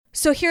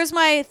So here's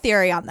my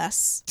theory on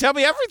this. Tell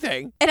me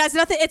everything. It has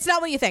nothing. It's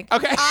not what you think.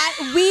 Okay.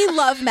 We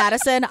love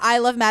Madison. I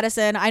love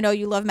Madison. I know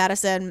you love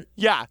Madison.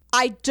 Yeah.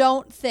 I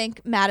don't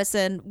think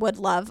Madison would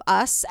love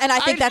us, and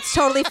I think that's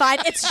totally fine.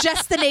 It's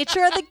just the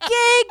nature of the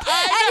gig,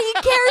 and he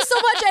cares so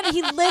much, and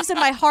he lives in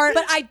my heart.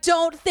 But I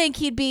don't think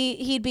he'd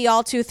be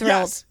all too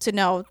thrilled to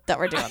know that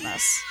we're doing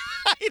this.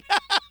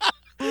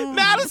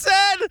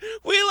 Madison,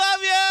 we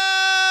love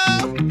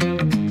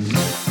you.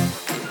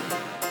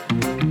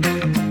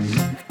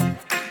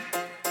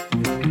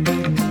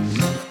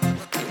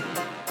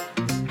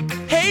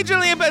 Hey,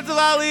 Julian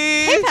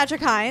Benzalali. Hey,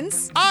 Patrick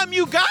Hines.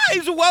 You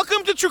guys,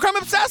 welcome to True Crime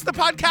Obsessed, the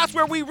podcast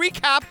where we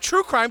recap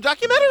true crime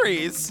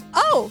documentaries.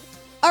 Oh,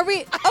 are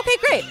we? Okay,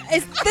 great.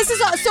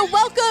 So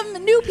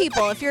welcome new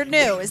people if you're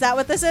new. Is that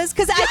what this is?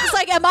 Because I was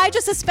like, am I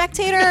just a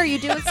spectator? Are you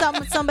doing something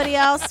with somebody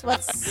else?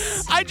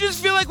 I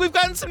just feel like we've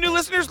gotten some new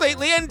listeners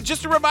lately, and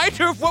just a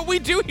reminder of what we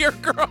do here,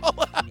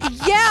 girl.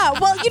 Yeah,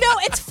 well,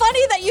 it's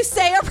funny that you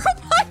say a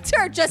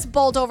reminder, just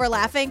bowled over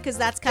laughing, because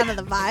that's kind of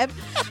the vibe.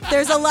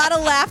 There's a lot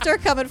of laughter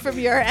coming from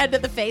your end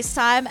of the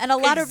FaceTime, and a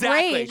lot of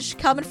rage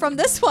coming from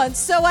this one.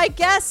 So I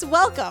guess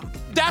welcome.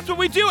 That's what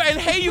we do. And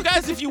hey, you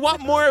guys, if you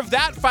want more of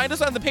that, find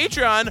us on the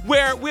Patreon,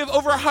 where we have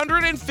over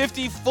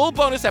 150 full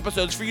bonus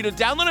episodes for you to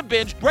download and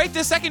binge right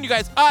this second, you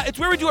guys. It's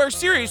where we do our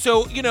series.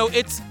 So,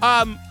 it's,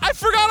 I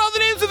forgot all the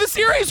names of the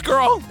series,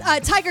 girl.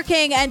 Tiger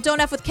King and Don't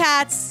F with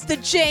Cats, The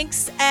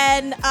Jinx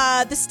and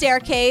The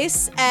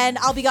Staircase and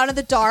I'll Be Gone in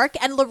the Dark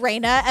and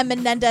Lorena and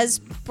Menendez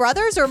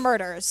Brothers or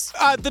Murders?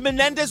 The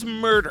Menendez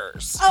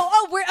Murders.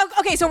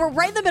 Okay, so we're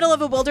right in the middle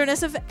of A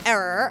Wilderness of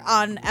Error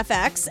on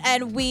FX,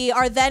 and we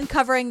are then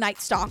covering Night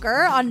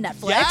Stalker on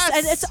Netflix. Yes.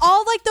 And it's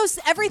all like those,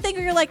 everything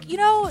where you're like,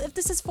 if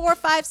this is 4,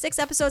 5, 6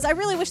 episodes, I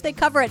really wish they'd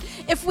cover it.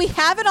 If we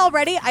haven't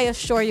already, I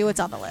assure you it's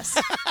on the list.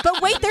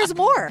 But wait, there's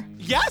more.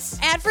 Yes.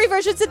 Ad-free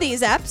versions of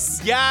these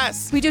eps.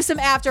 Yes. We do some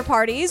after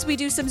parties. We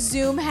do some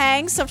Zoom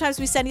hangs. Sometimes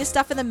we send you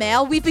stuff in the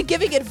mail. We've been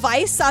giving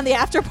advice on the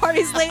after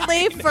parties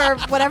lately for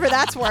whatever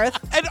that's worth.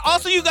 And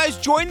also, you guys,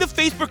 join the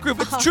Facebook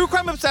group. It's True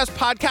Crime Obsessed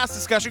Podcast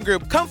Discussion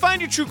Group. Come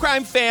find your true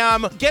crime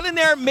fam. Get in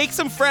there, make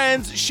some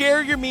friends,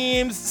 share your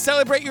memes,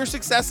 celebrate your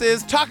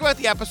successes, talk about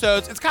the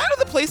episodes. It's kind of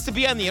the place to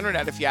be on the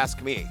internet, if you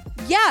ask me.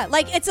 Yeah,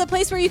 like it's a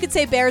place where you could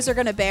say bears are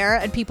gonna bear,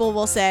 and people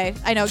will say,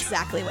 I know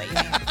exactly what you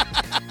mean.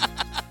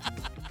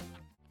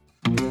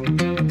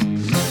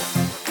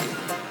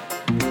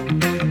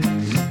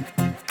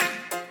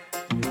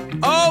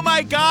 Oh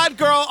my God,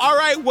 girl. All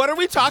right, what are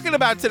we talking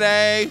about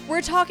today?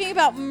 We're talking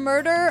about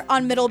Murder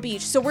on Middle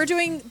Beach. So we're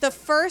doing the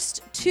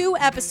first 2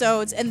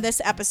 episodes in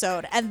this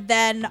episode, and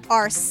then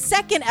our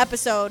second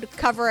episode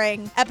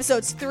covering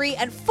episodes 3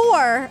 and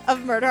 4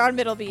 of Murder on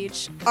Middle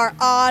Beach are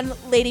on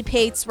Lady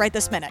Pates right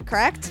this minute,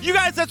 correct? You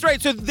guys, that's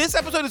right. So this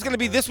episode is going to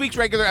be this week's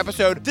regular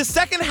episode. The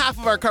second half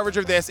of our coverage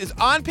of this is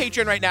on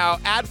Patreon right now,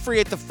 ad-free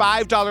at the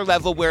 $5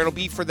 level, where it'll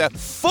be for the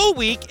full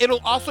week.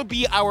 It'll also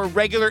be our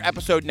regular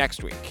episode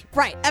next week.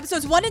 Right.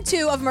 Episodes 1 and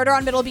 2 of Murder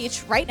on Middle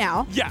Beach right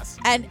now. Yes.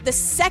 And the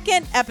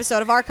second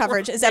episode of our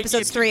coverage is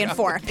episodes 3 and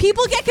 4.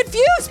 People get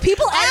confused.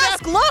 People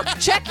ask, look,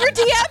 check your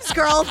DMs,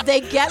 girl.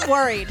 They get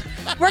worried.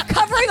 We're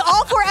covering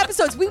all 4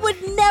 episodes. We would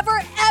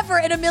never, ever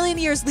in a million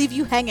years leave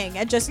you hanging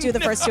and just do the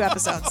first 2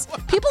 episodes.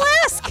 People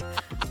ask.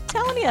 I'm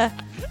telling you.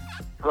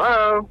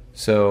 Hello.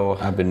 So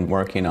I've been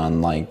working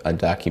on a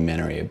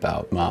documentary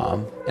about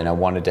Mom, and I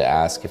wanted to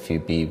ask if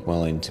you'd be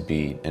willing to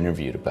be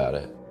interviewed about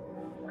it.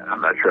 I'm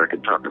not sure I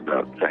could talk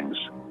about things.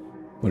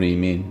 What do you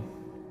mean?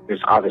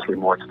 There's obviously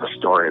more to the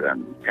story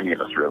than any of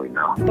us really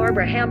know.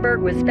 Barbara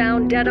Hamburg was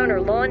found dead on her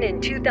lawn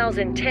in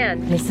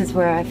 2010. This is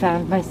where I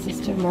found my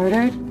sister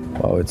murdered.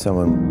 Why would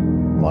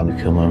someone want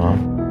to kill my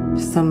mom?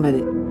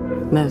 Somebody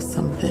knows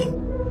something.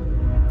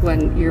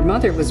 When your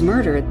mother was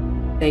murdered,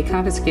 they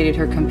confiscated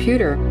her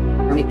computer.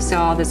 We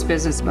saw this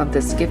business of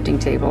this gifting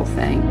table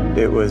thing.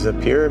 It was a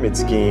pyramid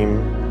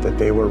scheme that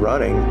they were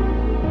running.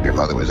 Your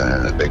mother was in it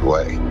in a big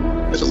way,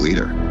 as a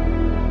leader.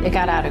 It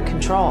got out of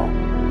control.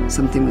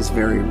 Something was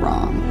very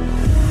wrong.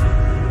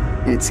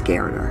 And it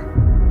scared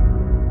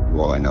her.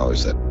 All I know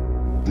is that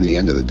in the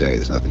end of the day,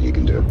 there's nothing you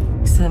can do.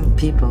 Some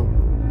people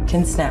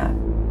can snap.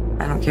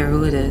 I don't care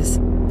who it is.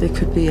 It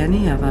could be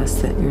any of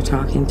us that you're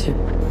talking to.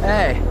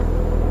 Hey,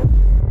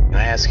 can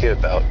I ask you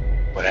about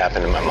what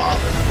happened to my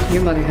mom?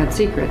 Your mother had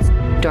secrets,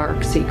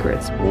 dark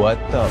secrets. What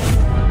the?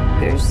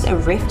 There's a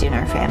rift in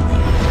our family.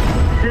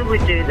 Who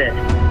would do this?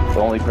 The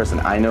only person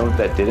I know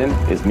that didn't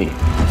is me.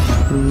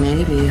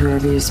 Maybe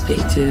whoever you speak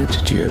to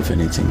Did you have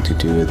anything to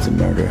do with the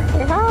murder?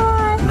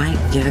 might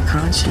get a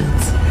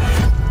conscience.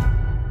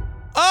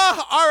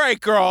 All right,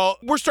 girl.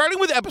 We're starting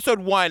with episode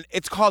 1.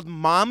 It's called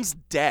Mom's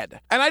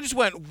Dead. And I just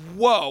went,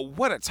 whoa,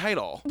 what a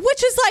title.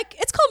 Which is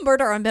it's called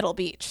Murder on Middle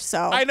Beach,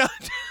 so. I know.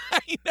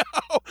 I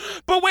know.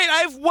 But wait,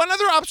 I have one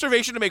other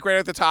observation to make right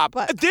at the top.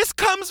 What? This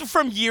comes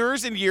from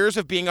years and years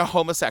of being a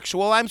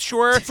homosexual, I'm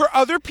sure. For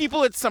other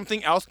people, it's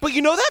something else. But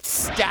you know that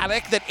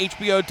static that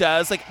HBO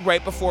does,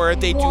 right before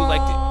they do,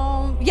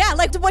 Yeah,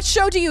 what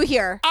show do you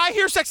hear? I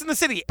hear Sex in the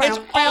City. It's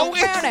Bow,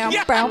 always... bow,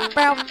 Yeah. bow,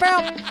 bow,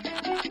 bow.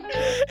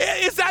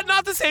 Is that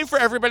not the same for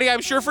everybody?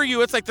 I'm sure for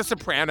you it's like The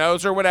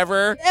Sopranos or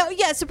whatever.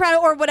 Yeah,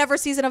 Soprano or whatever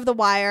season of The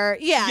Wire.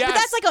 Yeah, Yes. but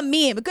that's like a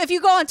meme. If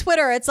you go on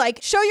Twitter, it's like,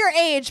 show your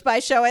age by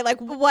showing, like,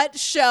 what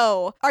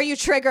show are you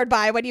triggered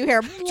by when you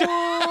hear...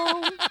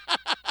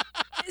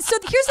 So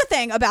here's the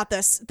thing about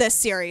this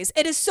series.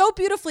 It is so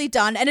beautifully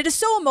done, and it is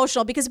so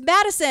emotional because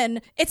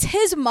Madison, it's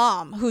his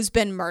mom who's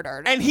been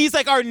murdered. And he's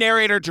like our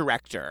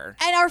narrator-director.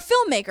 And our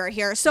filmmaker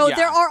here. So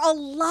there are a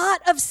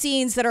lot of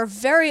scenes that are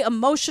very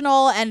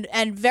emotional and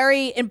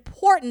very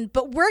important,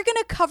 but we're going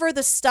to cover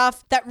the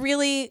stuff that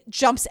really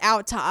jumps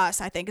out to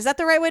us, I think. Is that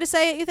the right way to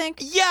say it, you think?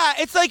 Yeah,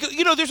 it's like,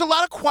 there's a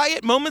lot of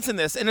quiet moments in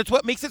this, and it's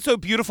what makes it so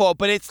beautiful,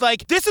 but it's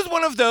like, this is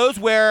one of those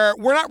where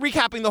we're not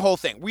recapping the whole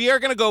thing. We are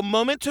going to go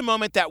moment to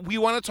moment that we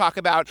want to talk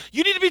about.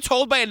 You need to be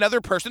told by another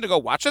person to go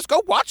watch this.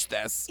 Go watch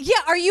this. Yeah,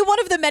 are you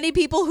one of the many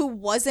people who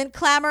wasn't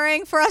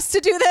clamoring for us to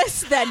do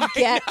this? Then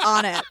get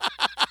on it.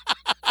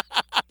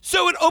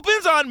 So it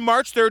opens on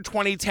March 3rd,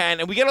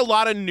 2010, and we get a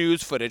lot of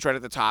news footage right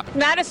at the top.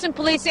 Madison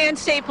Police and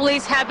State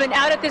Police have been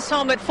out at this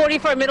home at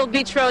 44 Middle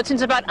Beach Road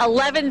since about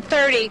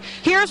 11:30.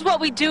 Here's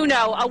what we do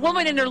know. A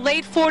woman in her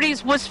late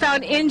 40s was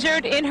found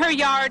injured in her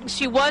yard.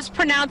 She was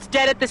pronounced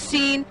dead at the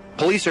scene.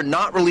 Police are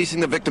not releasing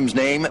the victim's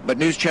name, but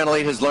News Channel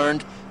 8 has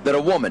learned that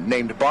a woman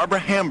named Barbara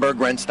Hamburg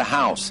rents the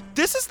house.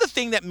 This is the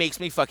thing that makes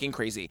me fucking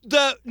crazy.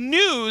 The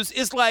news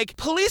is like,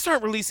 police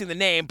aren't releasing the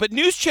name, but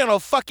News Channel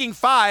fucking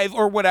 5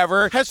 or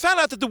whatever has found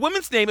out that the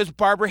woman's name is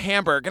Barbara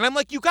Hamburg. And I'm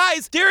like, you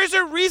guys, there is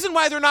a reason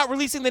why they're not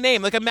releasing the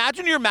name. Like,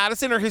 imagine you're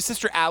Madison or his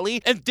sister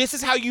Allie, and this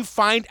is how you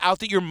find out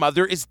that your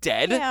mother is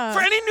dead. Yeah. For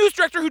any news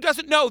director who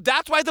doesn't know,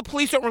 that's why the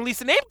police don't release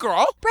the name,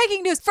 girl.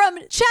 Breaking news from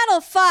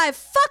Channel 5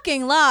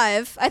 fucking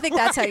live. I think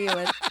that's how you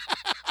would.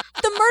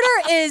 The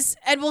murder is,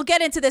 and we'll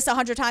get into this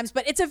 100 times,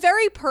 but it's a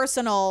very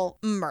personal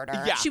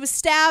murder. Yeah. She was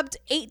stabbed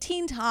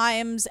 18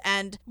 times,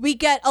 and we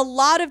get a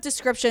lot of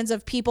descriptions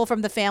of people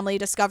from the family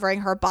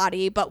discovering her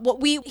body. But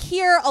what we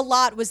hear a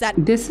lot was that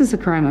This is a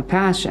crime of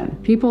passion.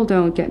 People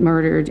don't get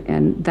murdered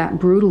and that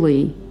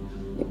brutally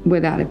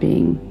without it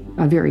being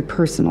a very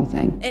personal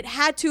thing. it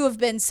had to have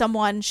been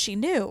someone she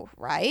knew,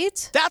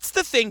 right? That's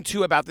the thing,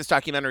 too, about this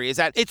documentary is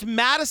that it's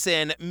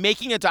Madison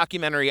making a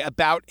documentary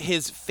about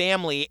his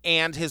family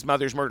and his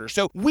mother's murder.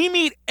 So we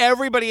meet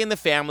everybody in the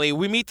family.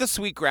 We meet the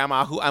sweet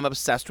grandma, who I'm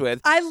obsessed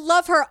with. I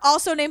love her,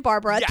 also named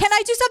Barbara. Yes. Can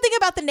I do something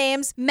about the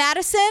names?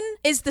 Madison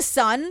is the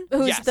son,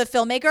 who's Yes. the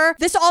filmmaker.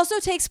 This also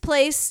takes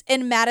place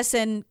in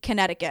Madison,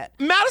 Connecticut.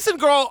 Madison,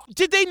 girl,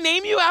 did they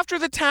name you after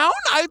the town?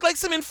 I'd like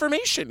some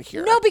information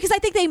here. No, because I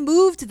think they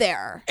moved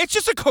there. It's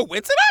just a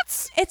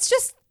coincidence? It's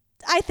just,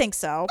 I think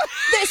so.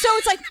 So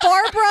it's like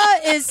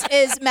Barbara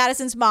is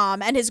Madison's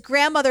mom, and his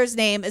grandmother's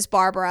name is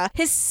Barbara.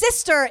 His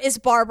sister is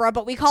Barbara,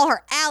 but we call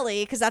her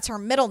Allie because that's her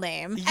middle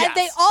name. Yes. And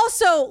they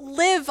also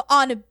live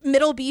on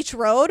Middle Beach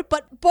Road,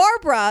 but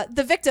Barbara,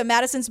 the victim,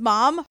 Madison's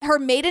mom, her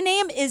maiden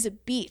name is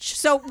Beach.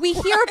 So we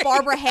hear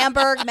Barbara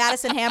Hamburg,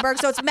 Madison Hamburg.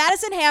 So it's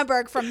Madison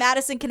Hamburg from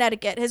Madison,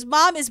 Connecticut. His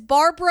mom is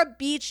Barbara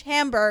Beach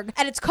Hamburg,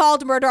 and it's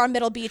called Murder on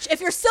Middle Beach.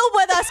 If you're still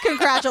with us,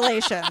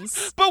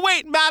 congratulations. But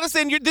wait,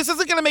 Madison, this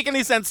isn't going to make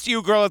any sense to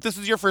you, girl, if this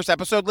is your first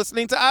episode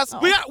listening to us.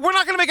 We're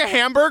not going to make a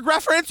Hamburg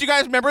reference. You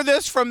guys remember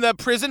this from the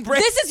Prison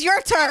Break? This is your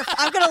turf.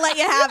 I'm going to let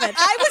you have it.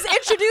 I was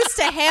introduced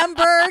to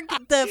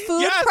Hamburg, the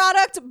food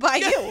product, by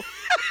you.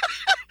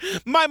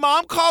 My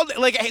mom called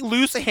like a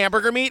loose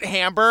hamburger meat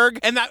Hamburg,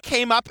 and that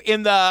came up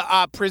in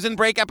the Prison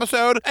Break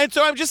episode. And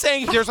so I'm just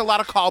saying there's a lot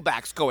of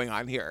callbacks going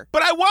on here.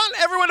 But I want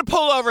everyone to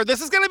pull over. This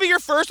is going to be your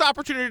first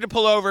opportunity to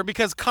pull over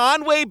because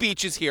Conway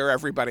Beach is here,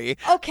 everybody.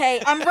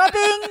 Okay, I'm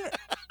rubbing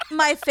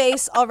my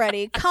face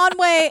already.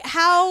 Conway,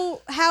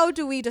 how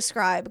do we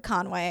describe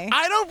Conway?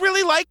 I don't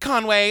really like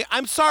Conway.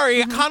 I'm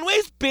sorry.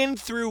 Conway's been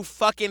through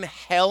fucking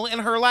hell in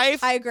her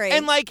life. I agree.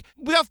 And like,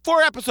 we have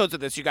 4 episodes of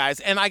this, you guys.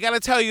 And I got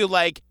to tell you,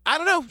 like, I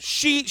don't know.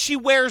 She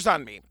wears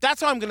on me.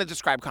 That's how I'm going to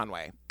describe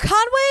Conway.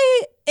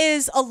 Conway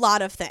is a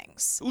lot of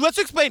things. Let's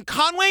explain.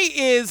 Conway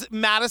is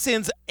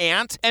Madison's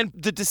aunt and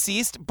the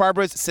deceased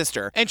Barbara's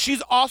sister. And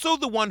she's also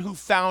the one who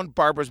found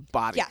Barbara's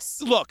body.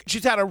 Yes. Look,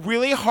 she's had a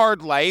really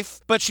hard life,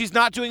 but she's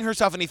not doing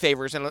herself any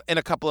favors in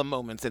a couple of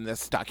moments in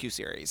this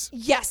docuseries.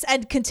 Yes,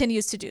 and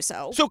continues to do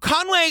so. So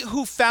Conway,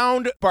 who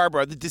found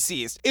Barbara, the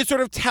deceased, is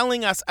sort of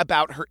telling us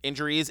about her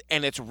injuries,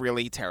 and it's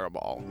really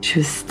terrible. She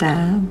was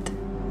stabbed.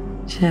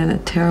 She had a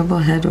terrible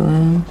head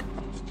wound.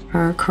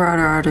 Her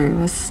carotid artery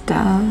was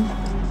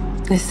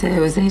stabbed. They say it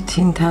was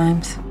 18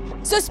 times.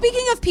 So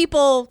speaking of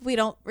people we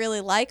don't really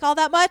like all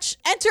that much,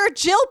 enter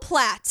Jill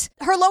Platt.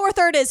 Her lower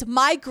third is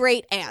my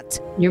great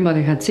aunt. Your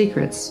mother had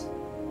secrets,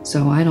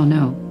 so I don't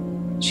know.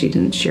 She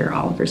didn't share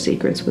all of her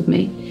secrets with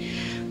me,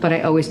 but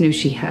I always knew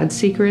she had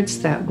secrets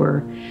that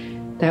were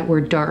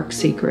dark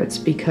secrets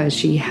because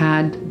she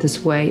had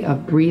this way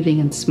of breathing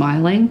and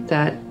smiling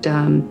that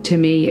to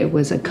me it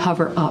was a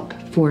cover up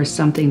for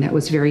something that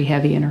was very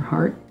heavy in her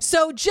heart.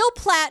 So Jill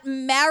Platt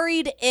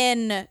married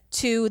in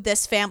to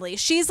this family.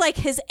 She's like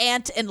his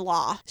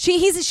aunt-in-law.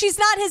 She's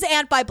not his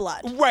aunt by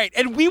blood. Right,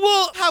 and we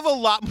will have a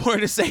lot more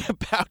to say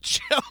about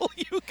Jill,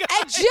 you guys.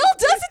 And Jill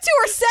does it to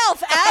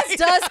herself, as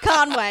does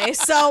Conway.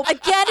 So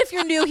again, if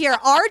you're new here,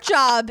 our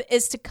job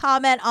is to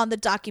comment on the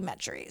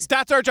documentaries.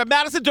 That's our job.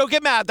 Madison, don't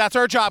get mad. That's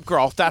our job,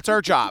 girl. That's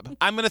our job.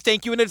 I'm going to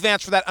thank you in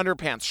advance for that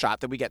underpants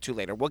shot that we get to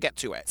later. We'll get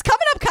to it. It's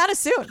coming up kind of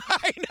soon.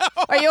 I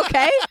know. Are you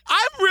okay?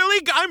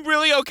 I'm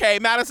really okay.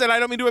 Madison, I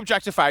don't mean to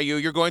objectify you.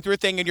 You're going through a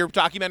thing and your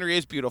documentary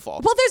is beautiful.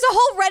 Well, there's a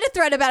whole Reddit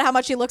thread about how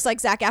much he looks like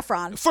Zac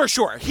Efron. For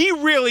sure. He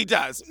really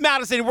does.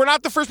 Madison, we're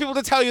not the first people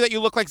to tell you that you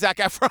look like Zac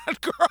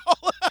Efron,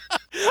 girl.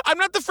 I'm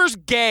not the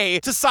first gay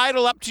to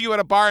sidle up to you at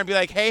a bar and be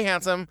like, hey,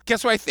 handsome,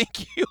 guess what I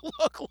think you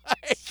look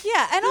like?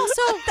 Yeah, and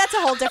also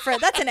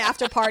that's an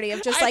after party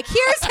of just like,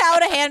 here's how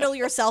to handle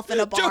yourself in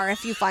a bar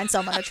if you find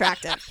someone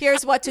attractive.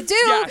 Here's what to do.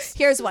 Yes.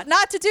 Here's what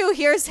not to do.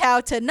 Here's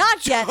how to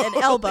not get an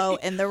elbow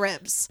in the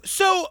ribs.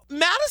 So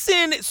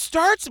Madison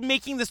starts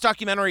making this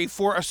documentary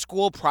for a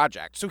school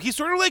project. So he's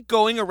sort of like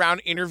going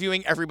around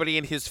interviewing everybody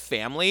in his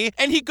family.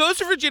 And he goes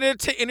to Virginia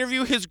to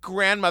interview his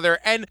grandmother.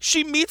 And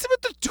she meets him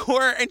at the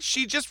door and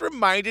she just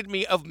reminded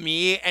me of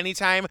me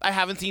anytime I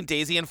haven't seen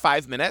Daisy in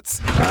 5 minutes.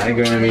 Hi,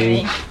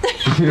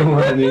 Grammy. You know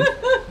what I mean?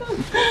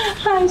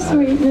 Hi,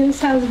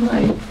 sweetness. How's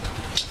my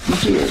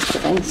dear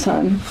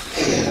grandson?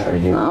 How are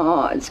you?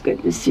 Oh, it's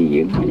good to see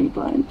you, honey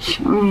bunch.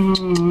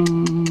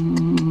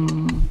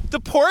 The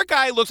poor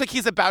guy looks like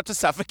he's about to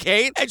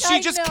suffocate, and she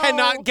just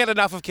cannot get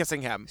enough of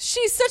kissing him.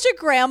 She's such a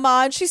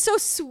grandma, and she's so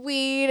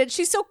sweet, and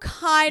she's so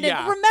kind. Yeah.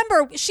 And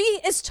remember, she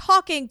is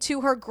talking to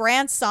her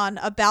grandson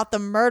about the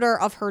murder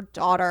of her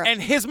daughter.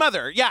 And his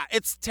mother. Yeah,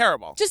 it's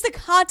terrible. Just the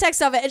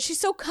context of it. And she's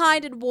so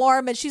kind and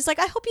warm, and she's like,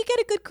 I hope you get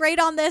a good grade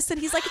on this. And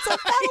he's like, it's about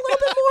a little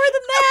bit more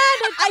than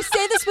that. And I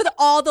say this with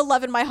all the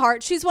love in my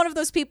heart. She's one of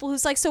those people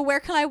who's like, so where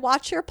can I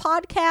watch your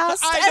podcast?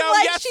 I and know,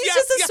 like, yes, she's yes,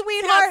 just a yes,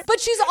 sweetheart. yes. But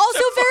she's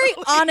also very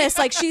Totally. honest.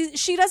 Like,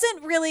 she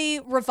doesn't really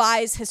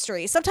revise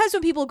history. Sometimes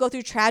when people go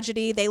through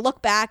tragedy, they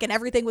look back and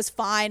everything was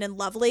fine and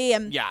lovely.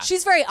 And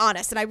she's very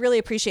honest, and I really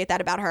appreciate that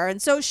about her.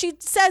 And so she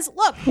says,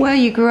 look. Well,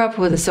 you grew up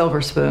with a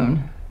silver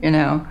spoon, you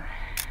know.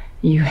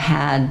 You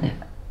had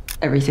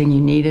everything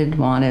you needed,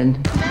 wanted.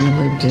 You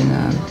lived in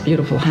a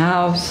beautiful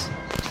house.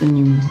 Then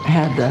you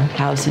had the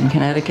house in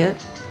Connecticut.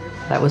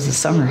 That was a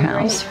summer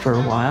house for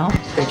a while.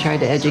 They tried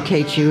to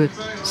educate you,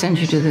 send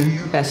you to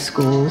the best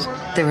schools.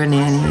 There were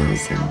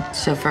nannies and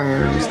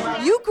chauffeurs.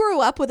 You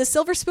grew up with a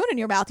silver spoon in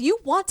your mouth. You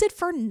wanted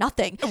for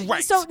nothing.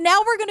 Right. So now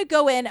we're going to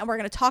go in and we're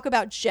going to talk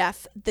about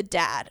Jeff, the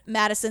dad,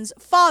 Madison's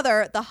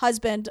father, the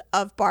husband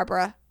of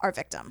Barbara, our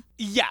victim.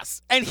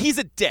 Yes, and he's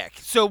a dick.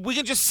 So we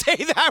can just say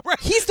that right.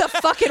 He's the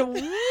fucking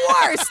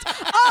worst.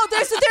 Oh,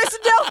 there's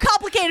no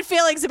complicated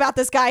feelings about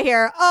this guy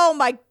here. Oh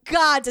my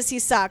God, does he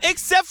suck?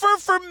 Except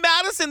for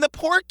Madison, the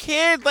poor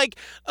kid. Like,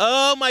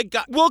 oh my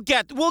God, we'll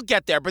get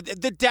there.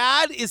 But the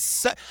dad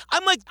is.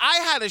 I'm like, I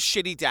had a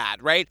shitty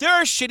dad, right? There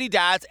are shitty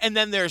dads, and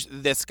then there's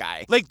this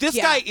guy. Like, this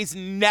guy is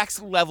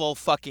next level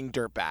fucking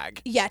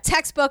dirtbag. Yeah,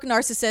 textbook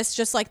narcissist,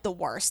 just like the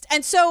worst.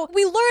 And so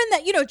we learned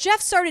that,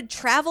 Jeff started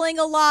traveling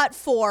a lot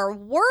for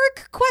work, ?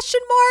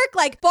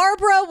 Like,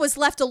 Barbara was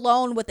left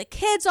alone with the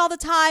kids all the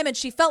time, and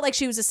she felt like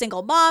she was a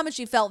single mom, and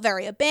she felt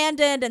very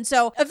abandoned. And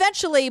so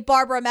eventually,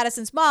 Barbara,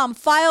 Madison's mom,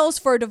 files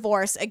for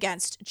divorce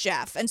against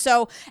Jeff. And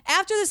so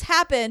after this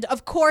happened,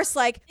 of course,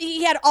 like,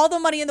 he had all the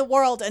money in the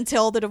world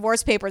until the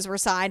divorce papers were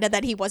signed, and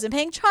then he wasn't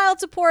paying child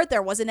support.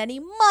 There wasn't any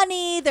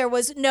money. There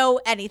was no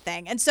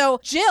anything. And so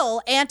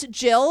Aunt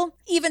Jill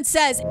even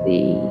says,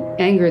 The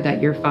anger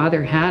that your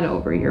father had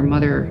over your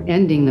mother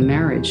ending the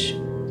marriage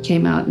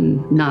came out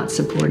in not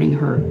supporting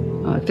her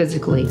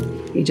physically.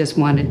 He just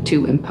wanted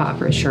to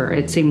impoverish her.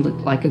 It seemed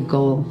like a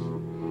goal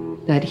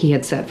that he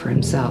had set for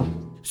himself.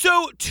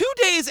 So 2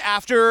 days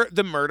after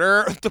the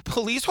murder, the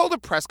police hold a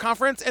press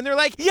conference and they're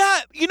like, yeah,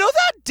 you know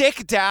that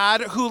dick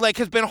dad who like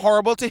has been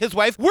horrible to his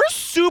wife? We're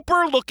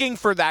super looking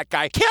for that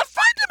guy. Can't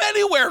find him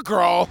anywhere,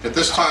 girl. At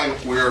this time,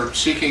 we're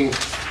seeking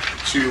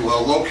to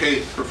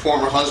locate her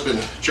former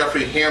husband,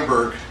 Jeffrey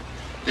Hamburg,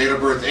 date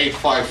of birth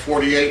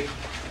 8/5/48.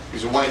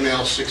 He's a white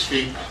male, 6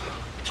 feet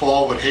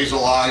tall with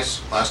hazel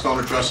eyes. Last known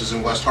address is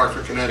in West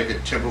Hartford,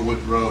 Connecticut,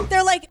 Timberwood Road.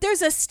 They're like,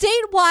 there's a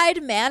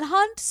statewide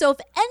manhunt. So if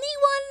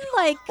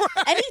anyone,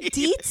 any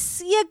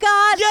deets you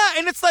got. Yeah,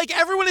 and it's like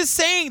everyone is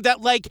saying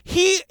that, like,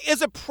 he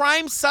is a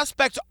prime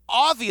suspect,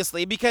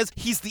 obviously, because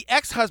he's the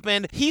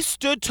ex-husband. He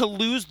stood to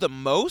lose the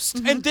most.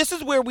 Mm-hmm. And this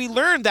is where we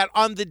learned that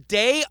on the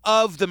day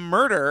of the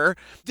murder,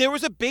 there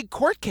was a big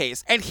court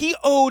case. And he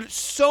owed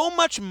so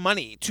much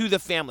money to the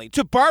family.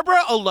 To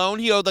Barbara alone,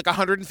 he owed like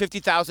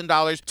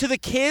 $150,000. To the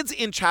kids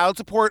in child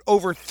support,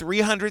 over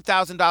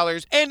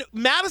 $300,000. And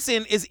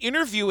Madison is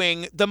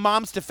interviewing the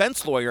mom's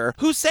defense lawyer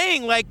who's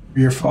saying, like,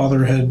 your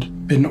father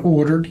had been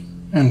ordered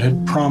and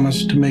had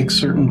promised to make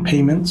certain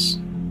payments.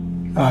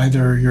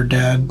 Either your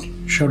dad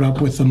showed up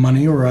with the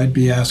money or I'd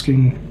be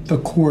asking the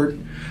court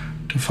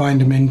to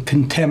find him in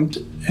contempt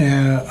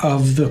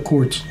of the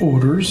court's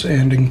orders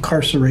and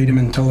incarcerate him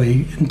until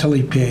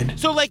he paid.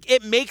 So, like,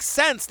 it makes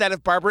sense that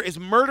if Barbara is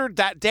murdered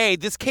that day,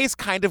 this case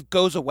kind of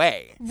goes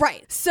away.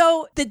 Right.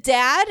 So the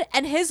dad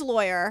and his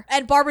lawyer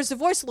and Barbara's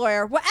divorce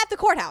lawyer were at the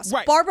courthouse.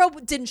 Right. Barbara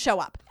didn't show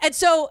up. And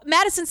so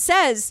Madison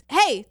says,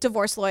 hey,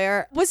 divorce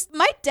lawyer, was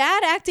my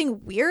dad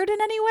acting weird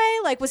in any way?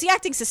 Like, was he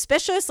acting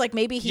suspicious? Like,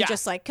 maybe he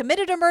just, like,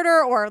 committed a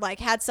murder or, like,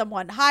 had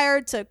someone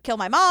hired to kill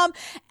my mom?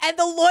 And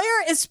the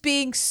lawyer is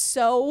being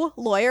so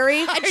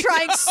lawyery and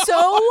trying so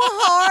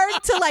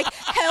hard to, like,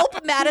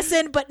 help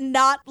Madison, but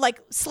not, like,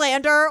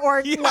 slander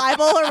or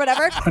libel or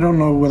whatever. I don't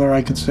know whether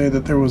I could say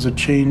that there was a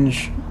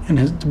change in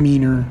his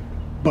demeanor,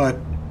 but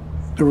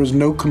there was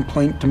no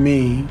complaint to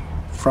me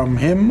from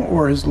him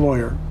or his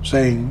lawyer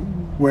saying,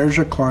 where's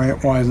your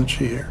client? Why isn't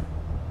she here?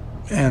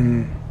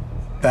 And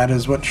that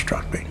is what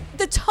struck me.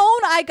 The tone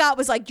I got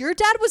was like, your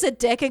dad was a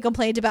dick and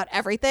complained about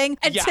everything.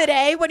 And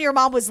today, when your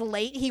mom was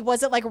late, he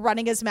wasn't like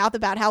running his mouth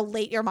about how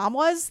late your mom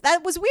was.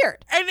 That was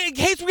weird. And in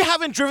case we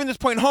haven't driven this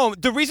point home,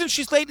 the reason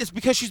she's late is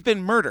because she's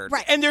been murdered.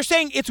 Right. And they're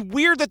saying it's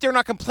weird that they're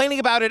not complaining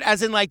about it,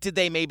 as in, like, did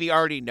they maybe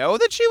already know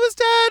that she was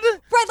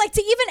dead? Right. Like,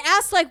 to even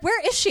ask, like,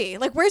 where is she?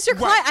 Like, where's your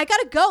client? I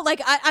gotta go.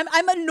 Like,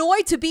 I'm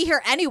annoyed to be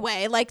here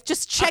anyway. Like,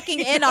 just checking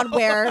in on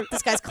where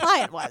this guy's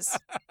client was.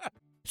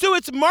 So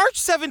it's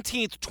March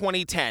 17th,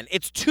 2010.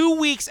 It's 2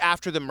 weeks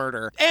after the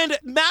murder. And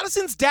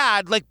Madison's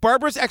dad, like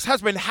Barbara's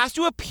ex-husband, has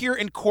to appear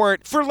in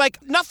court for, like,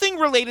 nothing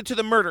related to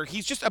the murder.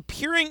 He's just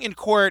appearing in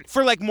court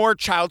for, like, more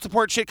child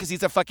support shit because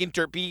he's a fucking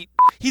dirtbag dead.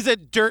 He's a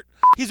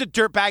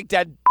dirtbag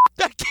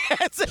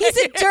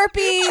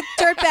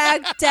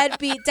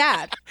deadbeat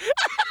dad.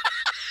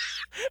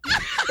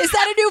 Is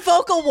that a new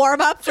vocal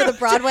warm-up for the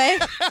Broadway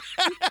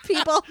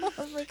people?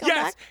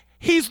 Yes.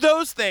 He's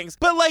those things.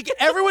 But, like,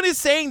 everyone is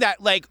saying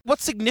that, like,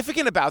 what's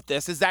significant about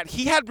this is that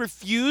he had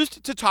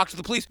refused to talk to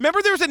the police.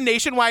 Remember there was a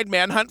nationwide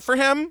manhunt for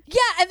him? Yeah,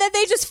 and then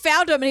they just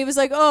found him and he was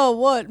like, oh,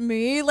 what,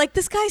 me? Like,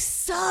 this guy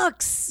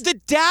sucks. The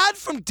dad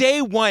from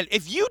day one,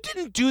 if you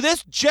didn't do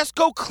this, just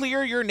go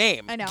clear your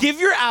name. I know. Give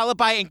your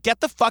alibi and get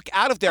the fuck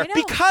out of there.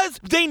 Because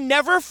they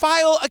never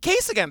file a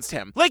case against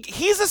him. Like,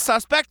 he's a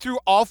suspect through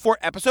all 4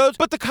 episodes,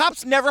 but the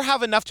cops never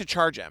have enough to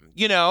charge him,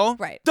 you know?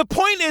 Right. The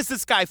point is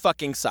this guy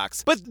fucking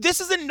sucks. But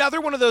this is another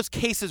one of those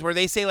cases where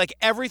they say, like,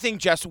 everything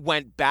just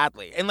went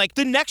badly. And, like,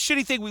 the next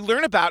shitty thing we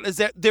learn about is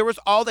that there was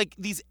all, like,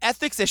 these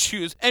ethics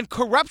issues and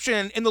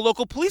corruption in the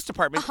local police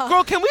department.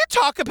 Girl, can we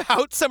talk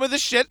about some of the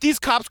shit these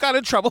cops got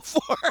in trouble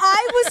for?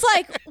 I was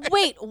like,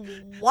 wait,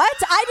 what?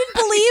 I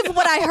didn't believe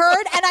what I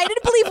heard, and I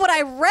didn't believe what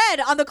I read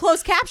on the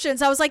closed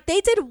captions. I was like,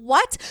 they did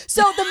what?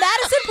 So the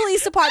Madison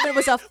Police Department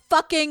was a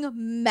fucking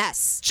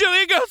mess.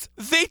 Jillian goes,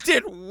 they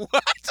did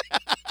what?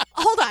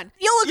 Hold on.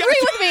 You'll agree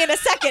with me in a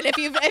second if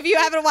you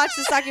haven't watched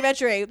this documentary.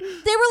 They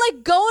were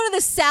like going to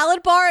the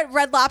salad bar at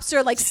Red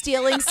Lobster, like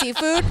stealing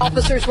seafood.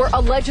 Officers were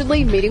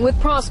allegedly meeting with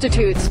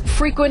prostitutes,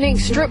 frequenting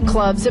strip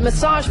clubs and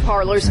massage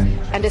parlors,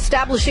 and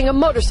establishing a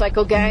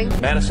motorcycle gang.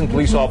 Madison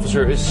police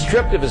officer is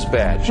stripped of his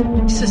badge.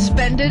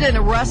 Suspended and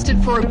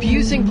arrested for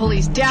abusing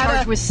police data.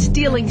 Charged with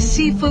stealing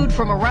seafood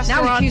from a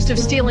restaurant. Now accused of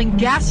stealing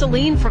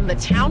gasoline from the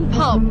town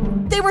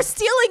pump. They were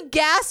stealing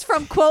gas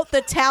from, quote,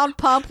 the town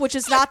pump, which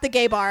is not the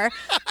gay bar.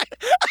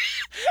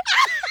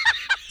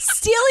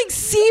 Stealing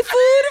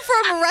seafood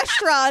from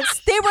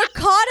restaurants. They were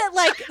caught at,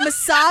 like,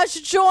 massage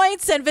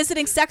joints and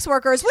visiting sex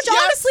workers, which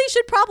honestly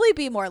should probably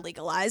be more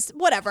legalized.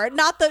 Whatever.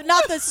 Not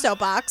the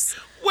soapbox.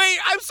 Wait,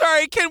 I'm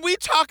sorry. Can we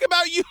talk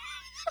about you?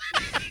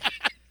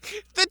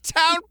 The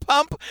town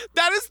pump.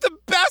 That is the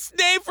best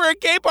name for a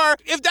gay bar.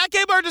 If that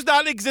gay bar does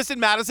not exist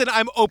in Madison,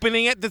 I'm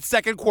opening it the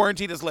second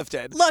quarantine is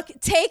lifted. Look,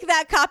 take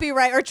that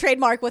copyright or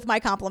trademark with my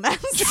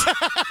compliments.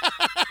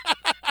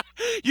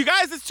 You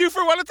guys, it's 2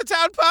 for 1 at the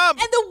town pump.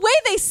 And the way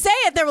they say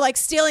it, they were like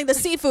stealing the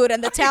seafood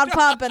and the town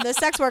pump and the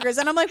sex workers.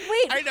 And I'm like,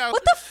 wait,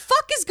 what the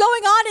fuck is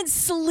going on in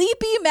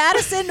sleepy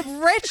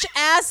Madison, rich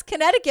ass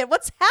Connecticut?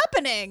 What's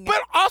happening?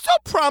 But also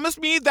promise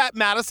me that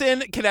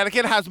Madison,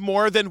 Connecticut has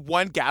more than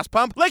 1 gas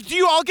pump. Like, do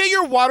you all get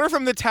your water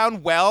from the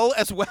town well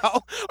as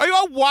well? Are you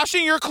all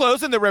washing your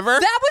clothes in the river?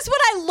 That was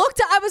what I looked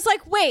at. I was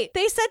like, wait,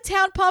 they said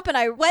town pump, and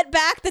I went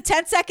back the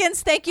 10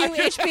 seconds. Thank you,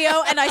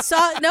 HBO. And I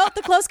saw, no,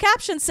 the closed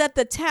caption said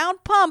the town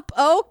pump.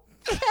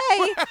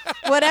 Okay,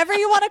 whatever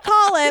you want to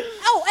call it.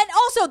 Oh, and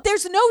also,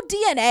 there's no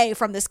DNA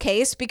from this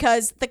case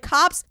because the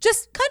cops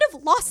just kind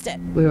of lost it.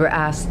 We were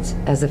asked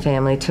as a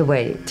family to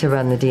wait to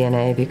run the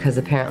DNA because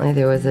apparently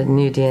there was a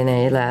new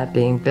DNA lab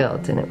being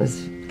built and it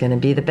was going to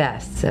be the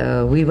best.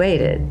 So we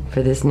waited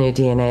for this new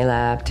DNA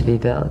lab to be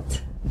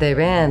built. They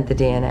ran the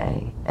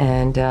DNA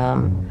and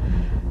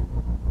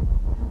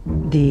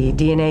the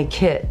DNA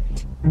kit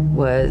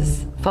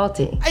was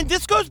faulty. And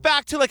this goes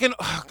back to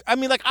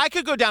I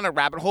could go down a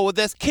rabbit hole with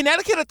this.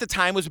 Connecticut at the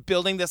time was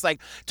building this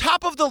like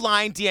top of the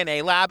line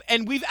DNA lab,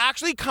 and we've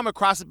actually come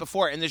across it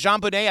before in the Jean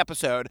Bonnet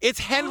episode. It's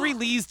Henry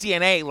Lee's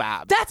DNA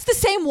lab. That's the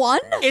same one?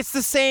 It's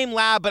the same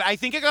lab, but I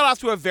think it got off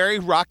to a very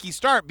rocky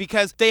start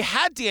because they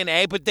had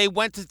DNA, but they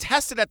went to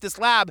test it at this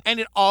lab and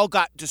it all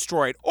got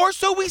destroyed. Or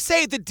so we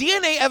say. The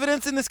DNA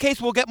evidence in this case,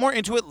 we'll get more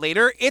into it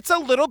later. It's a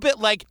little bit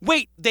like,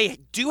 wait, they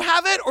do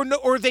have it or no,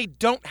 or they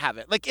don't have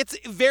it. Like, it's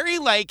very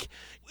like,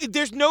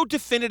 there's no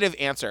definitive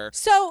answer.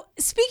 So,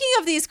 speaking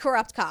of these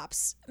corrupt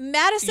cops,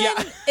 Madison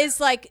is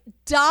like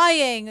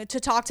dying to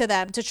talk to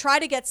them to try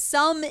to get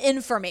some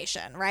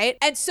information, right?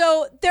 And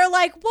so they're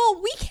like,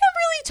 well, we can't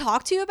really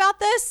talk to you about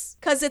this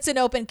because it's an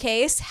open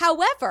case.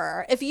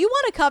 However, if you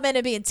want to come in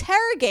and be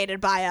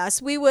interrogated by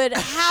us, we would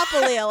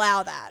happily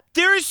allow that.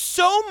 There is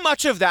so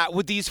much of that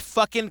with these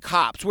fucking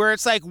cops where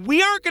it's like,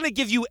 we aren't going to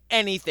give you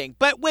anything.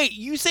 But wait,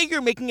 you say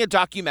you're making a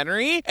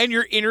documentary and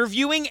you're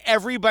interviewing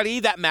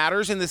everybody that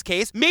matters in this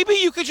case. Maybe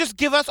you could just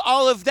give us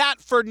all of that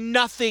for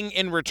nothing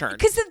in return.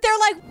 Because they're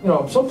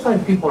like...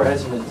 sometimes people are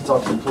hesitant to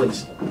talk to the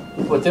police,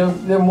 but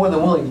they're more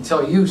than willing to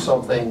tell you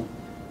something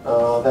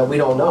that we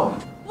don't know.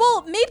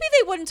 Well, maybe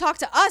they wouldn't talk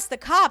to us, the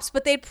cops,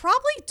 but they'd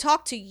probably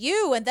talk to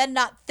you and then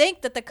not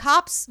think that the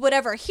cops would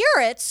ever hear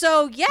it.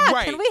 So,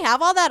 Can we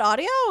have all that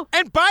audio?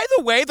 And by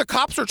the way, the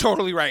cops are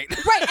totally right.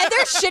 Right, and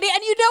they're shitty.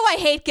 And I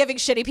hate giving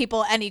shitty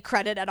people any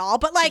credit at all.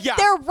 But,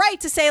 they're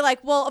right to say,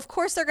 well, of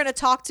course they're going to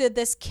talk to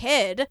this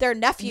kid, their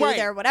nephew,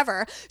 their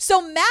whatever.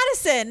 So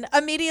Madison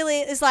immediately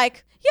is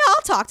like... yeah,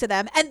 I'll talk to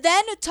them. And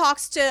then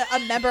talks to a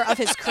member of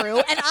his crew.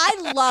 And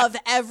I love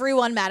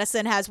everyone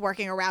Madison has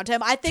working around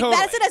him. I think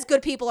Madison has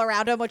good people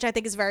around him, which I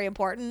think is very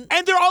important.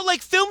 And they're all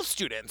like film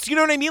students. You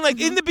know what I mean? Like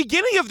in the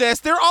beginning of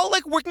this, they're all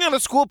like working on a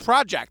school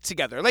project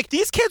together. Like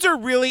these kids are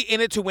really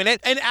in it to win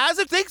it. And as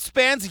it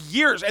spans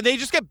years and they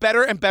just get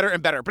better and better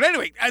and better. But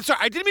anyway, I'm sorry,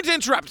 I didn't mean to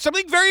interrupt.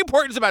 Something very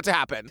important is about to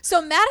happen.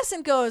 So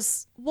Madison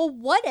goes, well,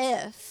 what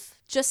if...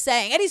 just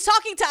saying. And he's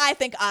talking to, I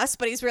think, us,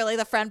 but he's really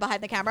the friend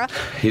behind the camera.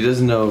 He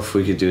doesn't know if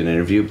we could do an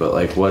interview, but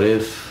what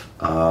if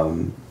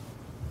I'm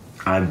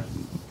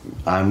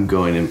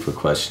going in for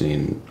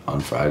questioning on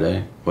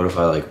Friday? What if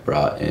I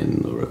brought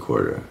in the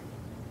recorder?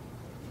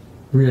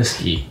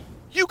 Risky.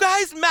 You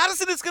guys,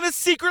 Madison is going to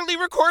secretly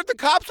record the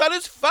cops on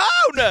his phone.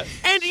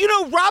 And,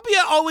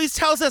 Rabia always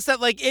tells us that,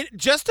 it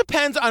just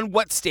depends on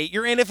what state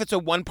you're in, if it's a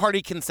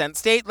one-party consent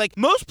state.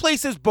 Most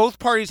places, both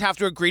parties have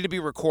to agree to be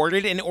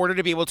recorded in order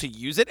to be able to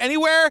use it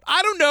anywhere.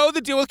 I don't know the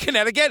deal with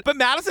Connecticut, but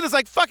Madison is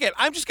like, fuck it,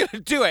 I'm just going to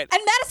do it.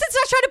 And Madison's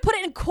not trying to put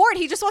it in court.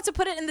 He just wants to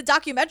put it in the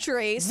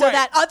documentary so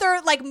that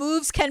other,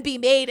 moves can be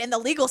made in the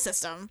legal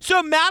system.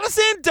 So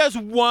Madison does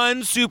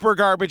one super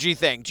garbagey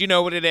thing. Do you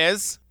know what it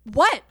is?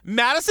 What?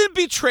 Madison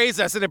betrays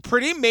us in a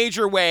pretty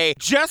major way.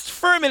 Just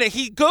for a minute,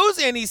 he goes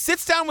in, he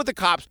sits down with the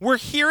cops. We're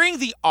hearing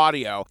the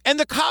audio. And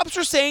the cops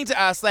are saying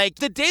to us,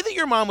 the day that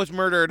your mom was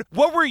murdered,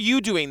 what were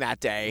you doing that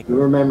day? You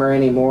remember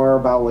any more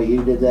about what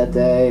you did that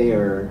day,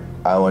 or?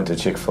 I went to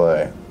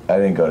Chick-fil-A. I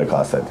didn't go to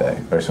class that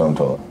day, or so I'm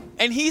told.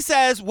 And he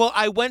says, well,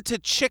 I went to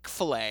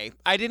Chick-fil-A.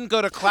 I didn't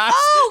go to class.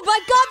 Oh, my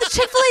God, the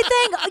Chick-fil-A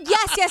thing.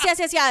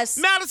 Yes.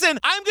 Madison,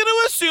 I'm going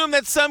to assume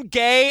that some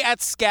gay at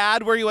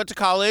SCAD, where you went to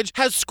college,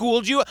 has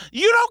schooled you.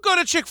 You don't go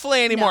to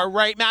Chick-fil-A anymore,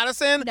 right,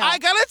 Madison? No. I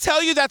got to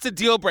tell you that's a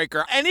deal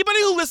breaker.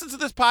 Anybody who listens to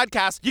this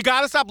podcast, you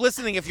got to stop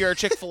listening if you're a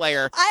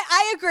Chick-fil-A-er.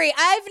 I agree.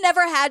 I've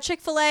never had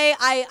Chick-fil-A.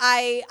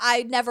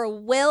 I never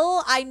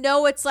will. I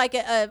know it's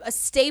a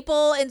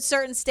staple in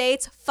certain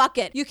states. Fuck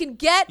it. You can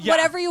get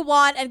whatever you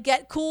want and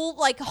get cool,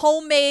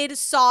 homemade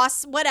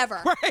sauce,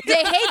 whatever. Right. They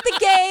hate the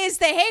gays.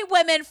 They hate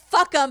women.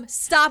 Fuck them.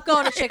 Stop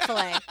going to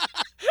Chick-fil-A.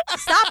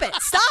 Stop it.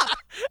 Stop.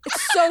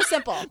 It's so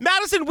simple.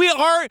 Madison, we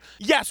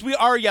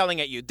are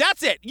yelling at you.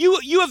 That's it. You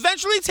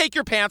eventually take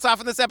your pants off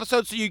in this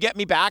episode so you get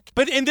me back.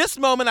 But in this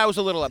moment, I was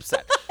a little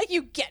upset.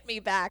 You get me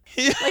back.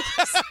 It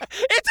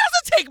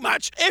doesn't take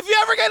much. If you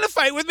ever get in a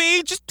fight with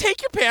me, just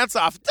take your pants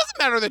off. It doesn't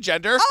matter the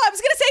gender. Oh, I was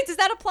going to say, does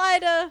that apply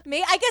to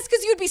me? I guess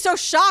because you'd be so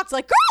shocked.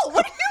 Girl,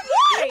 what are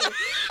you doing?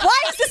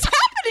 Why is this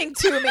happening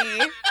to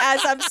me?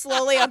 As I'm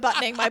slowly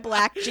unbuttoning my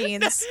black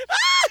jeans.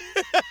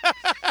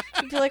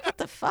 You'd be like, what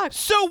the fuck?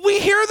 So we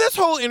hear this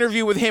whole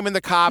interview with him and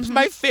the cops.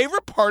 My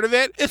favorite part of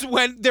it is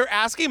when they're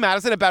asking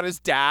Madison about his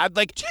dad.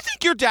 Do you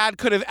think your dad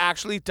could have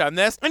actually done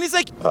this? And he's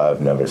like,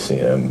 I've never seen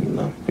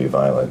him be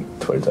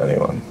violent towards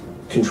anyone.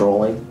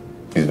 Controlling?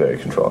 He's very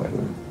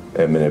controlling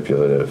and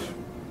manipulative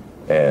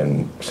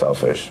and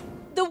selfish.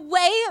 The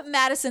way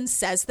Madison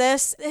says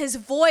this, his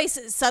voice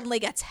suddenly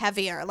gets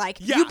heavier.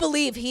 You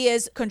believe he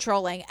is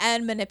controlling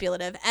and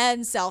manipulative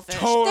and selfish.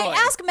 Totally. They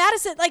ask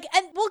Madison,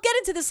 and we'll get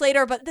into this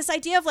later, but this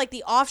idea of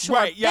the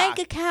offshore bank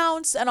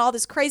accounts and all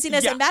this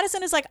craziness. And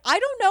Madison is like, I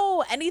don't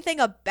know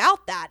anything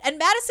about that. And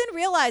Madison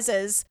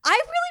realizes,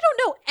 I really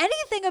don't know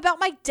anything about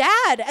my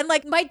dad. And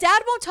my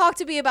dad won't talk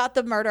to me about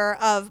the murder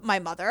of my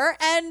mother.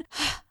 And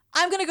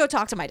I'm going to go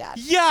talk to my dad.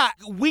 Yeah,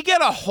 we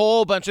get a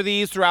whole bunch of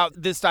these throughout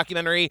this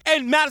documentary.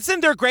 And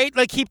Madison, they're great.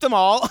 Like, keep them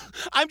all.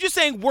 I'm just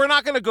saying we're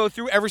not going to go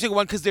through every single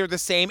one because they're the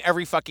same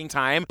every fucking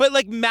time. But,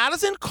 like,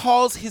 Madison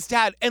calls his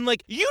dad. And,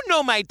 like, you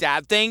know my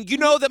dad thing. You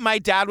know that my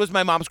dad was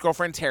my mom's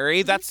girlfriend,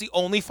 Terry. That's the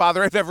only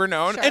father I've ever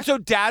known. Sure. And so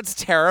dads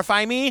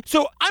terrify me.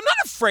 So I'm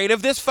not afraid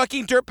of this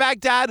fucking dirtbag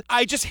dad.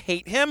 I just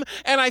hate him.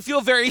 And I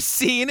feel very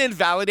seen and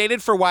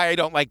validated for why I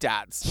don't like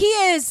dads. He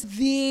is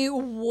the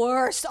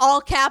worst.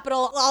 All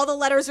capital. All the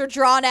letters are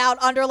drawn out,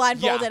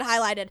 underlined, bolded,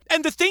 highlighted.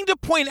 And the thing to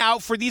point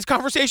out for these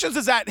conversations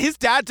is that his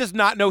dad does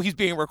not know he's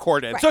being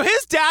recorded. Right. So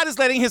his dad is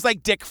letting his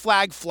like dick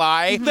flag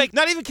fly, like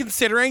not even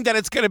considering that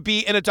it's going to be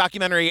in a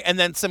documentary and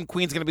then some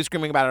queen's going to be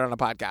screaming about it on a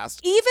podcast.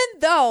 Even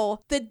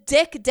though the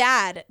dick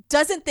dad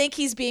doesn't think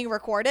he's being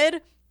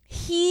recorded,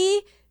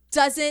 he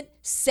doesn't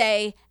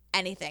say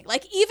anything.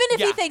 Like, even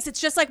if he thinks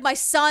it's just like my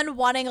son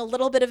wanting a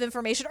little bit of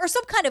information or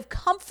some kind of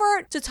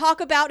comfort to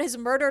talk about his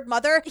murdered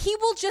mother, he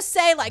will just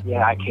say like,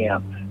 yeah, I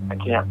can't.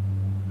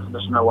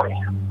 There's no way.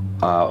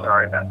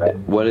 Sorry about that.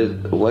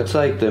 What's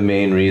like the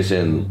main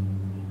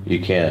reason you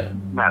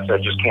can't? Matt, I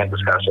just can't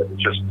discuss it.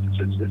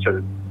 It's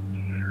a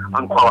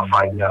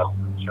unqualified no.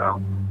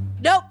 So.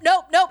 Nope.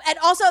 And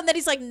also, and then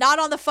he's like not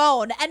on the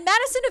phone. And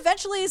Madison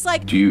eventually is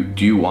like, Do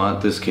you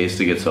want this case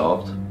to get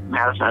solved?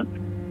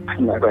 Madison,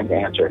 I'm not going to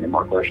answer any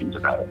more questions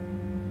about it.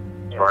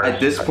 At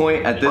this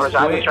point, I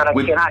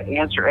cannot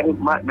answer any.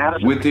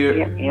 Madison,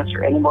 can't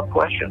answer any more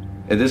questions.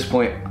 At this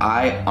point,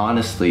 I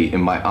honestly,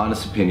 in my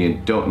honest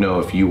opinion, don't know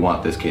if you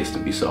want this case to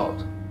be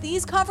solved.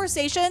 These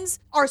conversations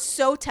are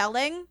so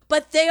telling,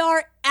 but they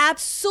are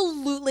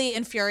absolutely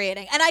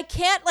infuriating. And I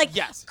can't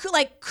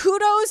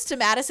kudos to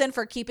Madison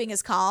for keeping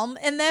his calm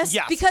in this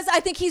because I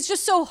think he's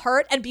just so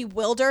hurt and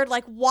bewildered.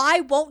 Like, why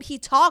won't he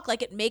talk?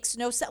 Like, it makes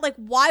no sense. Like,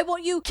 why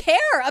won't you care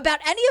about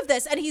any of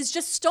this? And he's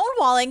just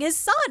stonewalling his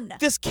son.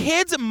 This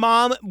kid's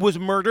mom was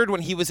murdered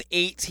when he was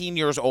 18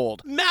 years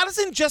old.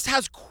 Madison just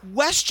has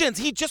questions.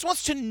 He just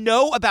wants to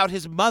know about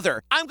his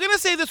mother. I'm going to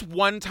say this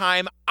one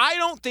time. I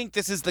don't think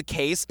this is the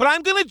case, but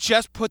I'm going to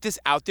just put this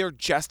out there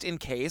just in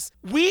case.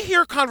 We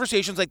hear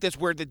conversations like this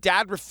where the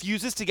dad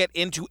refuses to get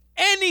into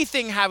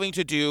anything having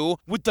to do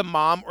with the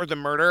mom or the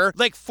murder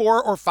like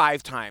 4 or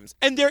 5 times.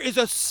 And there is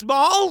a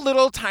small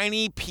little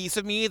tiny piece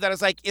of me that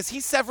is like, is he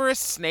Severus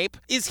Snape?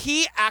 Is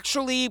he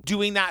actually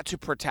doing that to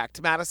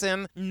protect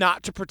Madison,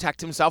 not to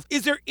protect himself?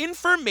 Is there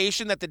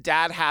information that the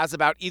dad has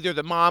about either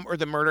the mom or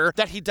the murder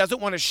that he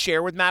doesn't want to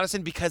share with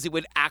Madison because it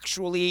would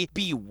actually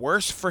be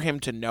worse for him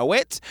to know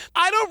it?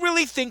 I don't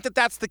really think that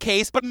that's the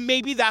case, but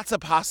maybe that's a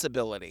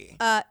possibility.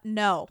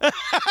 No.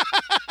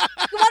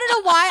 You want to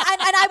know why?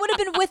 And I would have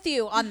been with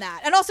you on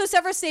that. And also,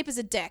 Severus Snape is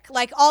a dick.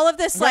 Like, all of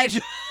this, like,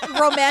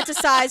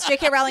 romanticized,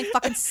 J.K. Rowling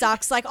fucking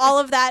sucks. Like, all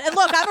of that. And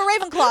look, I'm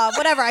a Ravenclaw.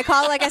 Whatever. I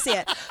call it like I see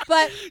it.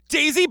 But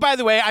Daisy, by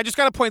the way, I just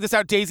got to point this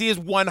out. Daisy is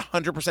 100%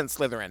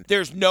 Slytherin.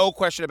 There's no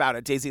question about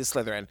it. Daisy is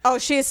Slytherin. Oh,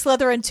 she is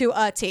Slytherin to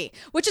a T,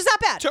 which is not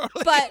bad.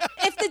 Totally. But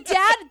if the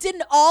dad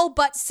didn't all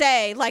but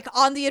say, like,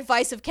 on the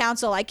advice of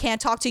counsel, I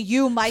can't talk to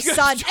you, my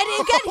son. And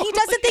again, he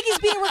doesn't think he's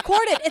being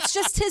recorded. It's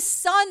just his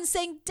son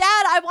saying,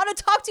 Dad, I want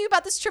to talk to you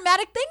about this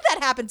traumatic thing that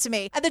happened to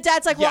me. And the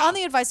dad's like, well, on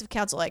the advice of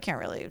counsel, I can't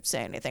really say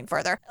anything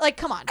further. Like,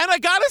 come on. And I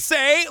gotta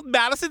say,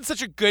 Madison's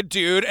such a good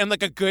dude and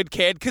like a good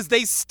kid because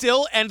they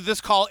still end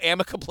this call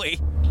amicably.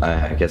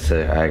 I guess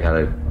I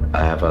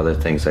have other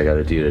things I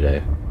gotta do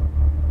today.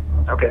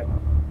 Okay.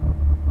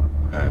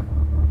 All right.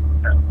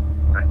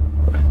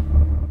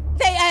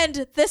 They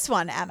end this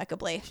one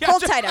amicably.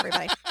 Hold tight,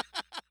 everybody.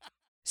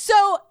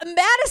 So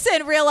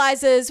Madison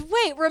realizes,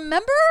 wait,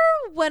 remember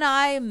when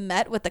I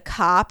met with the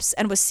cops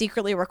and was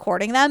secretly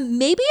recording them?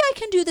 Maybe I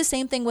can do the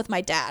same thing with my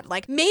dad.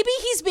 Like, maybe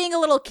he's being a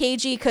little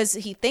cagey because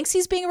he thinks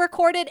he's being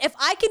recorded. If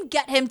I can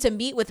get him to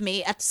meet with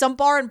me at some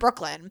bar in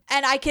Brooklyn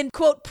and I can,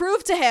 quote,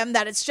 prove to him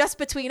that it's just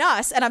between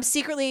us and I'm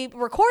secretly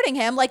recording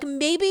him, like,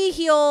 maybe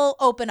he'll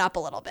open up a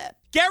little bit.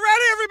 Get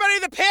ready, everybody.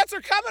 The pants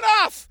are coming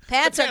off.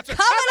 Pants are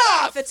coming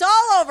off. It's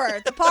all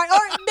over. The party, or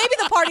maybe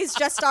the party's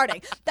just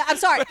starting. I'm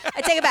sorry.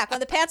 I take it back.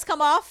 When the pants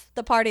come off,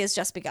 the party has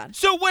just begun.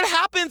 So what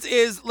happens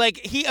is, like,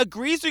 he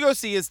agrees to go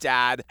see his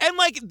dad. And,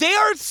 like, they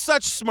are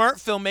such smart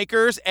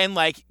filmmakers and,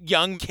 like,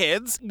 young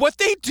kids. What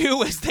they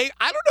do is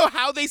I don't know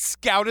how they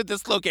scouted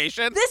this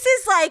location. This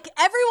is, like,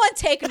 everyone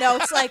take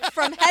notes, like,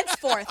 from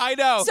henceforth. I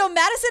know. So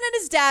Madison and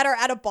his dad are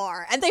at a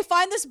bar. And they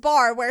find this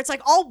bar where it's,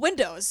 like, all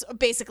windows,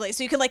 basically.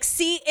 So you can, like,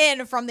 see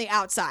in from the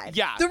outside.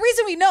 Yeah. The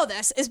reason we know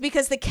this is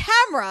because the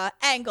camera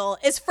angle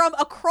is from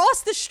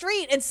across the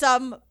street in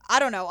some, I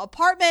don't know,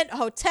 apartment,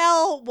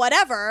 hotel,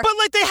 whatever. But,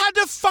 like, they had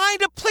to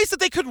find a place that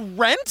they could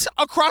rent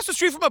across the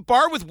street from a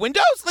bar with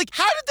windows? Like,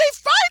 how did they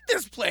find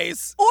this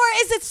place? Or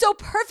is it so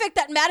perfect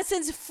that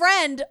Madison's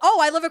friend,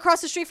 I live across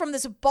the street from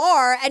this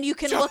bar and you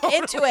can look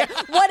into it.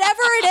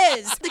 Whatever it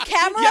is. The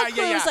camera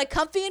crew's like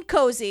comfy and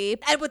cozy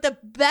and with the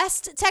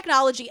best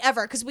technology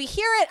ever. Because we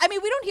hear it, I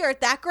mean, we don't hear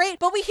it that great,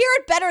 but we hear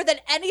it better than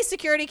any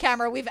security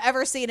camera we've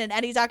ever seen in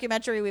any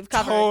documentary we've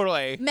covered.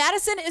 Totally.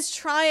 Madison is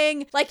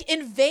trying, like,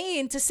 in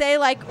vain to say,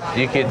 like,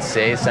 you could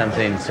say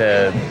something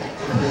to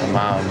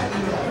Mom,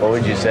 what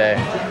would you say?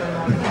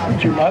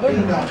 With your mother?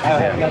 I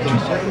have nothing to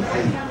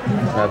say.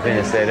 Nothing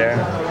to say there?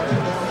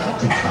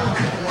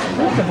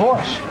 You're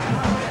divorced.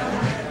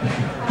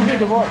 You're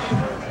divorced.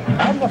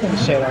 I have nothing to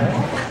say to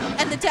her.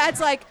 And the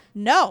dad's like,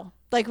 no.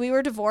 Like, we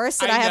were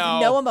divorced, and I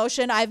have no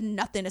emotion. I have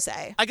nothing to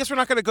say. I guess we're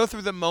not going to go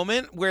through the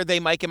moment where they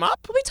mic him up.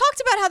 But we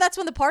talked about how that's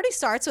when the party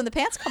starts, when the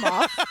pants come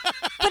off.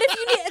 But if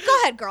you need,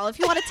 go ahead, girl. If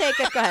you want to take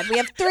it, go ahead. We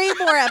have 3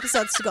 more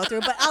episodes to go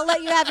through, but I'll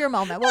let you have your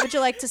moment. What would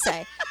you like to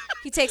say?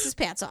 He takes his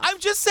pants off. I'm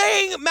just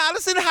saying,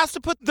 Madison has to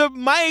put the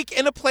mic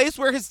in a place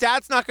where his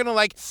dad's not going to,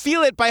 like,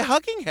 feel it by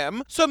hugging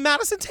him. So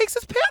Madison takes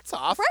his pants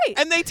off. Right.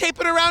 And they tape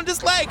it around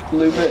his leg.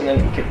 Loop it, and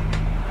then you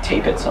can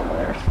tape it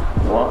somewhere.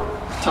 You want?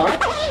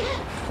 Talk?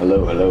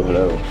 Hello, hello,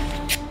 hello.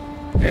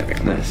 Very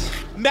nice.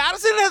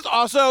 Madison has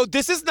also,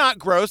 this is not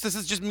gross, this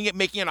is just me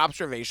making an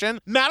observation.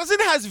 Madison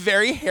has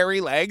very hairy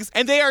legs,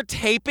 and they are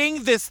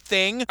taping this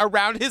thing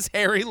around his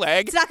hairy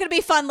leg. It's not going to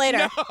be fun later.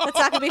 No. It's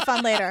not going to be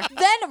fun later.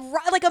 Then,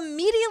 like,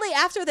 immediately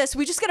after this,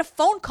 we just get a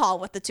phone call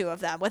with the two of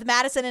them, with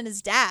Madison and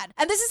his dad.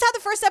 And this is how the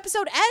first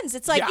episode ends.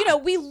 It's like, you know,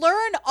 we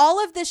learn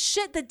all of this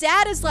shit. The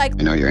dad is like,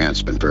 I know your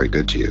aunt's been very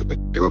good to you, but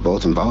they were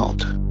both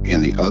involved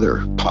in the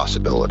other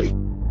possibility.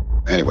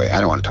 Anyway, I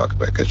don't want to talk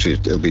about it because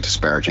it'll be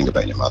disparaging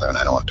about your mother, and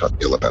I don't want to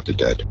talk ill about the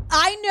dead.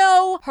 I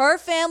know her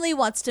family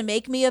wants to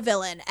make me a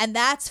villain, and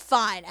that's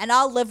fine, and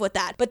I'll live with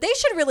that. But they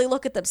should really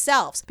look at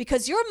themselves,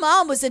 because your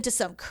mom was into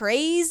some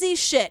crazy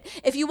shit.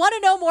 If you want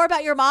to know more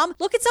about your mom,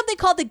 look at something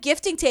called the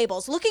gifting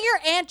tables. Look at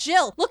your Aunt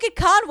Jill. Look at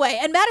Conway.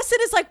 And Madison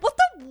is like, what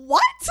the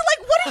what?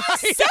 Like, what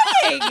are you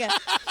saying? And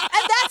that's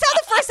how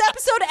the first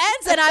episode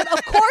ends. And I'm,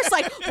 of course,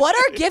 like, what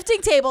are gifting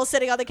tables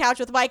sitting on the couch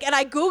with Mike? And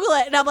I Google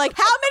it, and I'm like,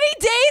 how many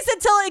days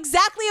until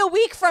exactly a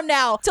week from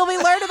now till we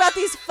learn about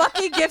these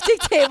fucking gifting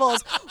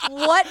tables?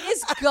 What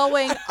is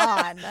going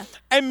on?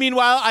 And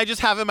meanwhile, I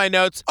just have in my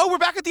notes, oh, we're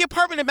back at the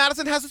apartment and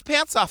Madison has his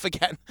pants off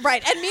again.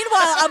 Right. And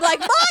meanwhile, I'm like,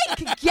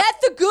 Mike, get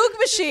the Goog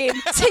machine.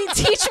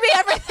 Teach me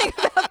everything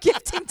about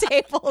gifting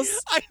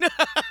tables. I know.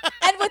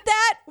 And with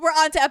that, we're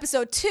on to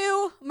episode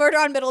 2, Murder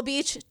on Middle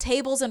Beach,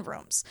 Tables and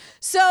Rooms.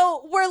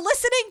 So we're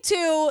listening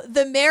to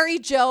the Mary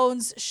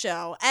Jones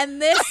show.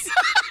 And this...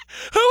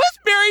 Who is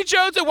Mary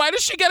Jones and why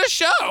does she get a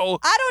show?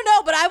 I don't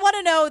know, but I want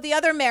to know the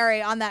other Mary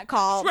on that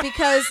call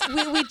because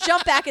we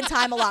jump back in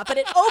time a lot. But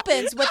it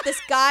opens with this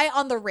guy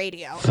on the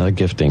radio. The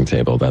gifting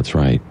table, that's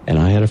right. And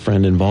I had a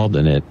friend involved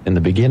in it in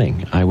the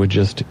beginning. I would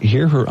just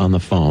hear her on the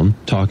phone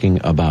talking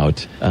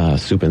about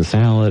soup and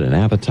salad and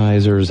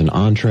appetizers and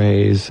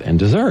entrees and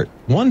dessert.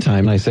 One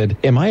time I said,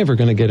 am I ever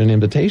going to get an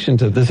invitation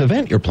to this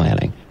event you're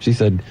planning? She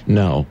said,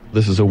 no,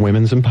 this is a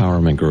women's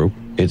empowerment group.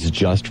 It's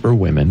just for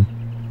women.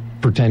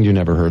 Pretend you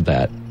never heard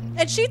that.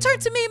 And she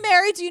turned to me,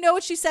 Mary, do you know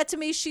what she said to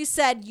me? She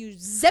said, you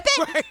zip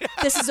it. Right.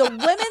 This is a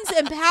women's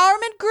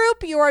empowerment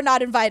group. You are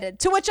not invited.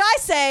 To which I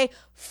say,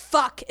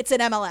 fuck, it's an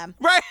MLM.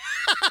 Right.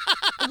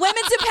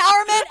 Women's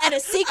empowerment and a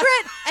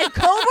secret and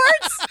code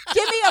words?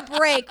 Give me a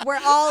break. We're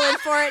all in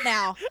for it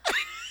now.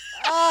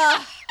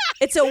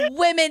 It's a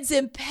women's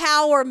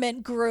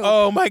empowerment group.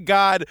 Oh, my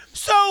God.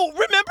 So,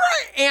 remember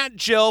Aunt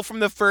Jill from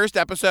the first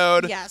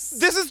episode? Yes.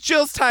 This is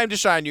Jill's time to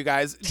shine, you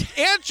guys.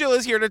 Aunt Jill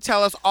is here to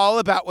tell us all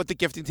about what the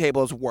gifting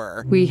tables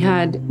were. We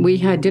had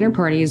dinner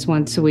parties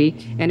once a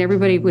week, and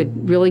everybody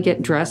would really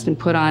get dressed and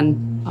put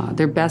on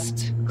their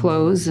best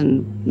clothes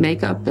and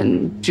makeup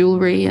and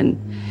jewelry,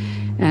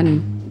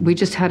 and we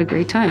just had a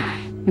great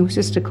time. It was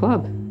just a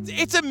club.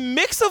 It's a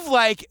mix of,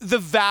 like, The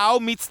Vow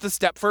meets the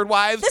Stepford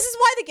Wives. This is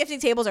why the gifting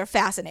tables are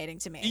fascinating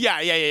to me.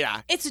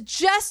 Yeah. It's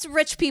just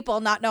rich people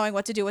not knowing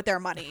what to do with their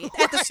money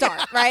at the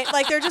start, right?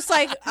 Like, they're just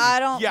like,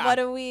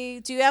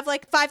 do you have,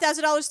 like,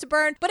 $5,000 to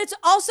burn? But it's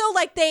also,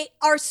 like, they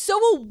are so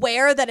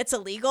aware that it's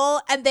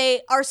illegal, and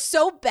they are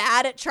so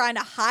bad at trying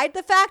to hide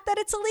the fact that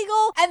it's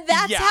illegal, and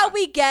that's how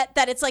we get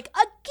that it's, like,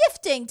 a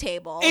gifting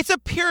table. It's a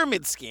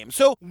pyramid scheme.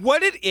 So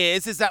what it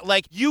is that,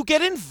 like, you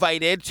get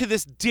invited to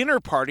this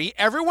dinner party,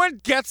 everyone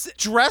gets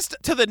dressed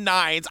to the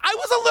nines. I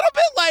was a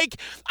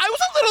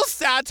little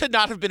sad to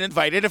not have been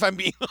invited, if I'm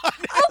being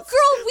honest. Oh,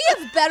 girl, we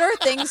have better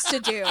things to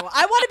do.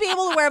 I want to be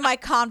able to wear my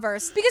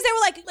Converse because they were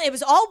like, it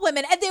was all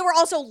women, and they were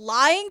also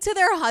lying to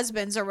their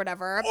husbands or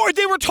whatever. Or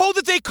they were told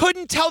that they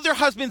couldn't tell their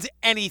husbands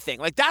anything.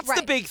 Like, that's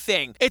the big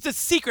thing. It's a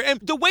secret. And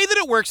the way that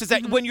it works is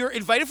that when you're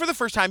invited for the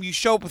first time, you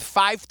show up with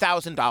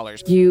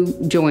 $5,000. You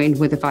joined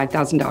with a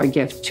 $5,000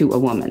 gift to a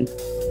woman.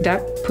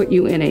 That put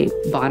you in a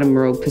bottom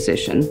row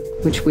position,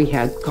 which we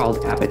had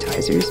called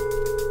appetizers.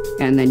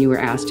 And then you were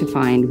asked to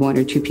find 1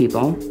 or 2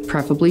 people,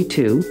 preferably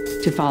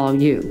 2, to follow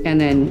you. And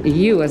then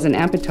you, as an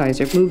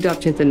appetizer, moved up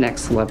to the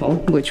next level,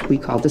 which we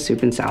called the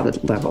soup and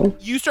salad level.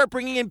 You start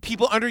bringing in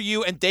people under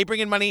you, and they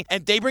bring in money,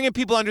 and they bring in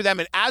people under them.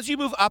 And as you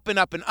move up and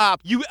up and up,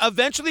 you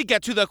eventually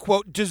get to the,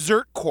 quote,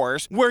 dessert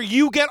course, where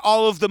you get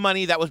all of the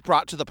money that was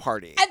brought to the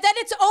party. And then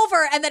it's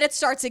over, and then it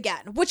starts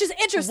again, which is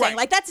interesting. Right.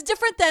 Like, that's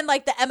different than,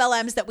 like, the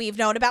MLMs that we've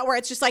known about, where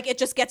it's just, like, it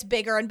just gets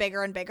bigger and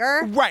bigger and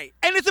bigger. Right.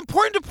 And it's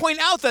important to point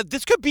out that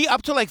this could be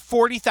up to, like,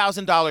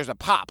 $40,000 a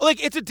pop.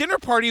 Like, it's a dinner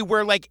party party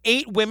where like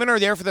 8 women are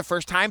there for the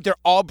first time. They're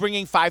all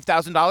bringing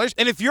 $5,000.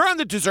 And if you're on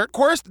the dessert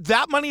course,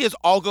 that money is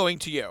all going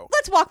to you.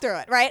 Let's walk through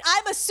it, right?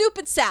 I'm a soup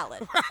and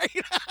salad.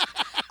 Right.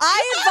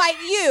 I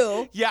invite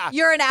you. Yeah.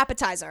 You're an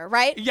appetizer,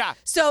 right? Yeah.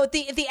 So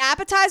the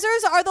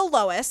appetizers are the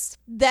lowest.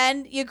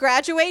 Then you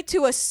graduate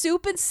to a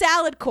soup and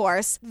salad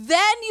course.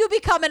 Then you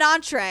become an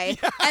entree.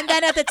 Yeah. And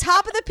then at the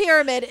top of the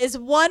pyramid is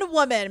one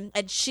woman,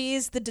 and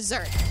she's the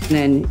dessert. And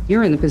then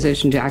you're in the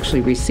position to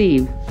actually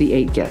receive the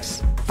 8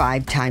 gifts.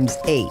 5 times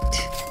 8,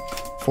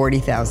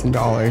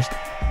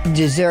 $40,000.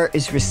 Dessert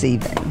is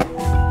receiving.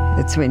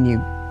 That's when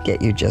you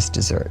get your just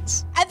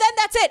desserts. And then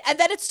that's it. And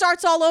then it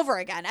starts all over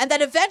again. And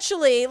then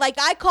eventually, like,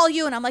 I call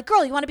you and I'm like,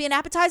 girl, you want to be an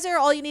appetizer?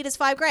 All you need is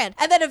 $5,000.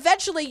 And then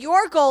eventually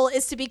your goal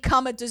is to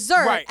become a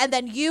dessert. Right. And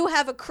then you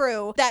have a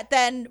crew that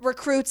then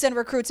recruits and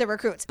recruits and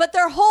recruits. But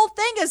their whole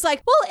thing is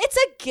like, well, it's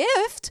a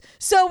gift,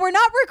 so we're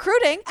not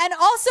recruiting. And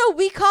also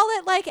we call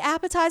it like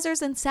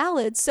appetizers and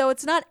salads. So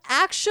it's not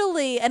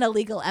actually an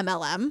illegal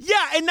MLM.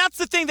 Yeah, and that's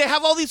the thing. They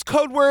have all these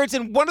code words.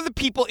 And one of the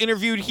people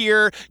interviewed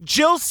here,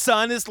 Jill's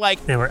son, is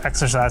like, they were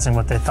exercising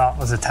what they thought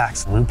was a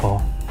tax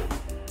loophole.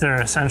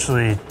 They're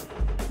essentially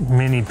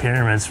mini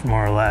pyramids,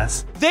 more or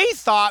less. They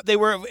thought they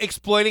were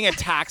exploiting a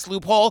tax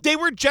loophole. They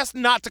were just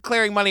not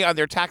declaring money on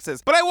their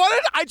taxes. But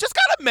I just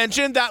gotta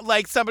mention that,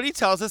 like, somebody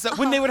tells us that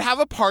when they would have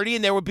a party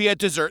and there would be a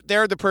dessert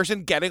there, the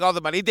person getting all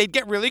the money, they'd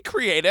get really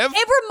creative.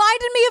 It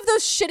reminded me of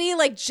those shitty,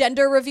 like,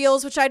 gender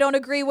reveals, which I don't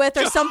agree with,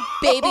 or some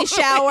baby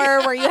shower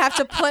where you have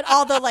to put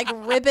all the, like,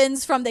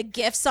 ribbons from the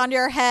gifts on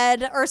your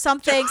head or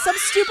something. Some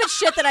stupid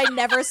shit that I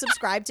never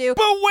subscribed to.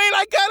 But wait,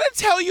 I gotta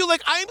tell you,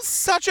 like, I'm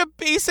such a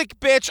basic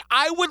bitch.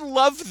 I would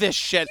love this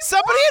shit.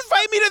 Somebody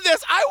invite me to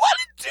this. I want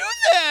to do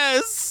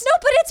this. No,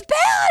 but it's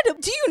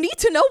bad. Do you need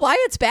to know why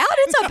it's bad?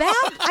 It's a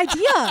bad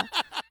idea.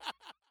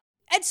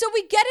 And so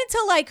we get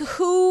into like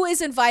who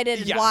is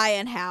invited and why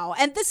and how.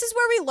 And this is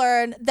where we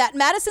learn that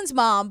Madison's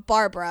mom,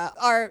 Barbara,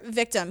 our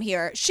victim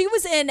here, she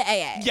was in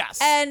AA. Yes.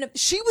 And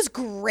she was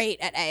great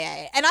at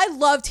AA. And I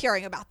loved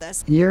hearing about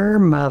this. Your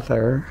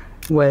mother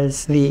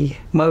was the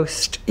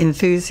most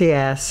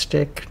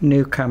enthusiastic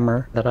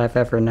newcomer that I've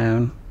ever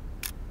known.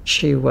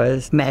 She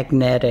was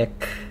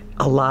magnetic,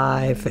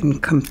 alive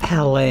and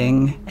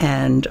compelling,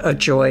 and a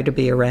joy to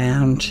be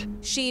around.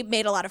 She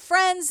made a lot of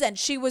friends and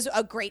she was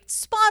a great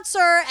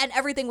sponsor and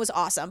everything was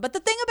awesome. But the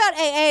thing about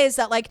AA is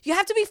that, like, you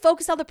have to be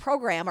focused on the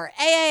program or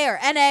AA or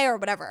NA or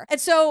whatever. And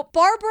so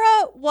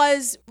Barbara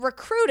was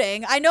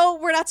recruiting. I know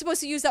we're not supposed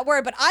to use that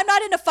word, but I'm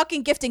not in a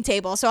fucking gifting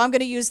table, so I'm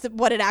going to use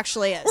what it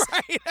actually is.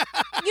 Right.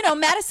 You know,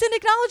 Madison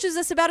acknowledges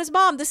this about his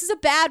mom. This is a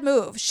bad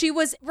move. She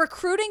was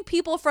recruiting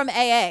people from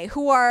AA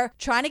who are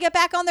trying to get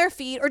back on their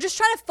feet or just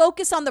trying to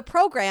focus on the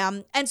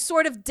program and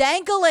sort of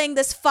dangling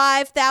this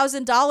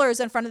 $5,000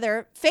 in front of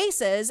their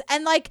faces.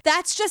 And like,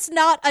 that's just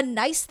not a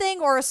nice thing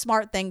or a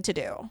smart thing to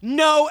do.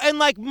 No, and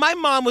like, my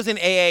mom was in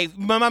AA.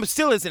 My mom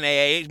still is in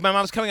AA. My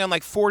mom's coming on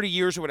like 40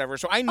 years or whatever,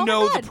 so I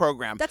know the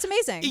program. That's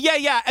amazing.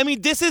 Yeah. I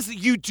mean,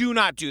 you do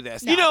not do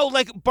this. No. You know,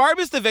 like, Barb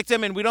is the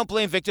victim, and we don't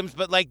blame victims,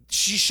 but like,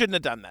 she shouldn't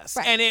have done this.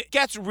 Right. And it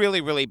gets really,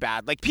 really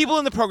bad. Like, people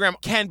in the program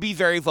can be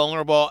very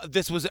vulnerable.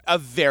 This was a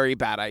very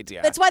bad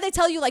idea. That's why they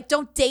tell you, like,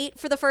 don't date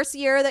for the first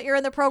year that you're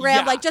in the program.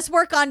 Yeah. Like, just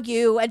work on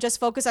you and just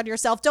focus on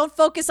yourself. Don't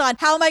focus on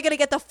how am I going to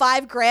get the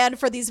 $5,000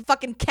 for these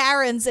fucking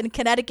Karens in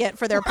Connecticut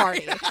for their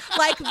party.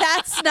 Like,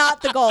 that's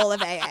not the goal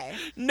of AA.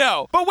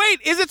 No. But wait,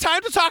 is it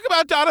time to talk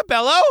about Donna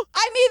Bello?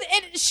 I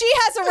mean, she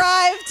has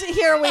arrived.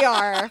 Here we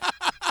are.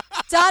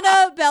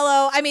 Donna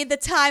Bello, I mean, the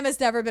time has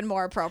never been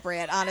more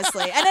appropriate,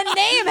 honestly. And a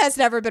name has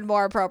never been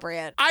more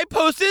appropriate. I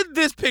posted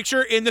this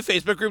picture in the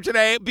Facebook group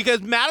today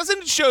because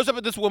Madison shows up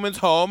at this woman's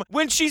home.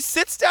 When she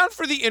sits down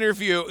for the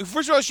interview,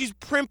 first of all, she's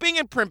primping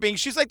and primping.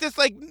 She's like this,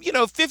 like, you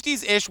know,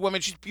 50s-ish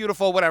woman. She's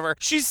beautiful, whatever.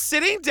 She's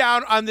sitting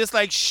down on this,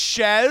 like,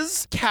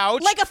 chaise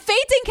couch. Like a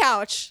fainting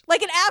couch.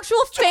 Like an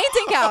actual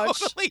fainting couch.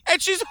 Totally.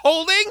 And she's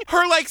holding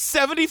her, like,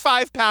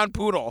 75-pound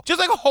poodle. Just,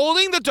 like,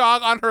 holding the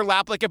dog on her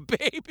lap like a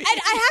baby. And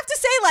I have to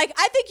say, like,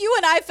 I think you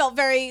and I felt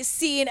very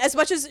seen, as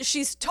much as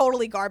she's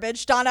totally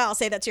garbage. Donna, I'll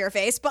say that to your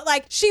face. But,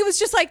 like, she was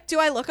just like, do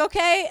I look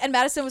okay? And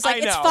Madison was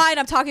like, it's fine.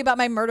 I'm talking about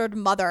my murdered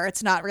mother.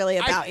 It's not really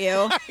about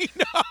you. I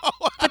know.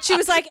 But she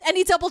was like,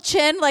 any double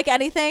chin, like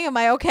anything? Am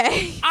I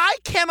okay? I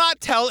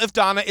cannot tell if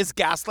Donna is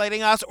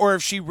gaslighting us or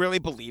if she really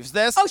believes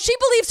this. Oh, she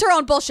believes her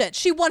own bullshit.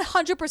 She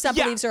 100%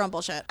 believes her own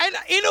bullshit. And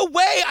in a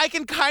way, I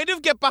can kind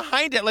of get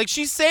behind it. Like,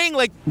 she's saying,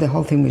 like... The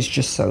whole thing was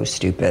just so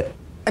stupid.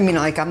 I mean,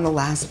 like, I'm the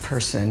last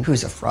person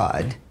who's a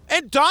fraud.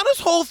 And Donna's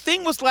whole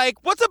thing was like,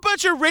 what's a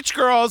bunch of rich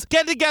girls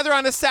getting together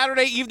on a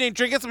Saturday evening,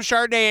 drinking some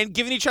Chardonnay and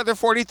giving each other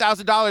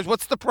 $40,000?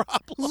 What's the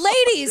problem?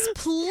 Ladies,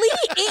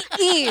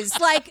 please.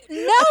 Like,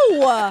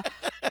 no.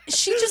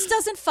 She just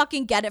doesn't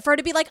fucking get it. For her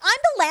to be like, I'm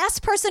the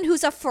last person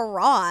who's a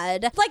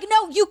fraud. Like,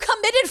 no, you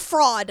committed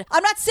fraud.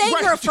 I'm not saying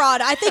you're a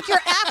fraud. I think you're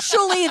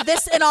actually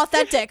this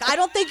inauthentic. I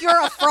don't think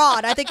you're a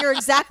fraud. I think you're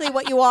exactly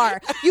what you are.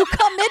 You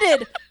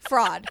committed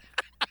fraud.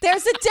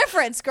 There's a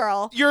difference,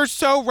 girl. You're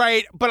so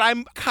right, but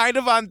I'm kind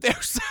of on their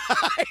side.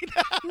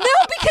 No,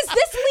 because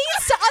this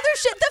leads to other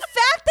shit. The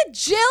fact that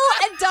Jill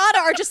and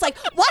are just like,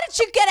 why don't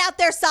you get out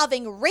there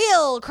solving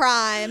real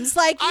crimes?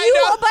 Like,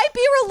 you might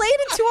be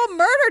related to a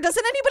murder.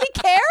 Doesn't anybody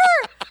care?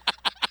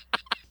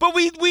 But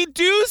we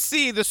do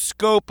see the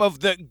scope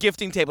of the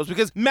gifting tables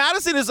because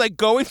Madison is like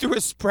going through a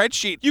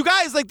spreadsheet. You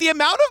guys, like the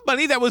amount of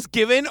money that was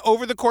given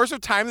over the course of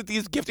time that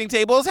these gifting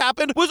tables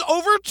happened was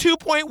over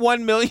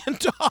 $2.1 million.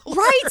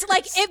 Right.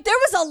 Like if there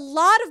was a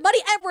lot of money,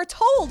 and we're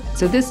told.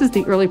 So this is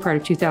the early part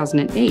of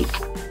 2008.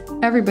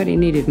 Everybody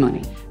needed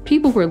money.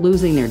 People were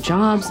losing their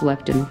jobs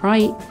left and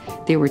right.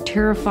 They were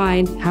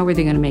terrified. How were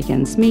they going to make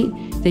ends meet?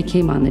 They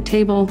came on the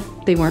table.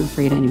 They weren't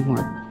afraid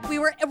anymore. We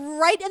were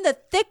right in the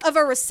thick of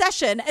a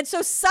recession. And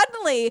so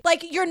suddenly,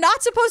 like, you're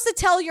not supposed to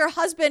tell your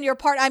husband, your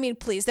partner, I mean,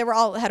 please, they were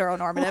all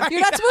heteronormative. Right.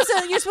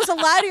 You're supposed to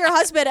lie to your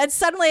husband. And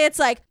suddenly it's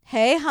like,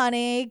 hey,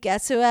 honey,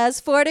 guess who has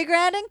 40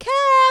 grand in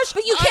cash?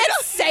 But you can't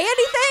say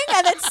anything.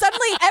 And then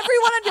suddenly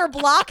everyone on your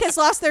block has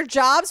lost their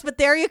jobs. But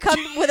there you come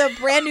with a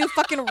brand new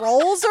fucking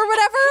Rolls or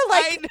whatever.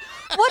 Like,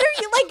 what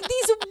are you, like,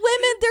 these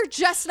women, they're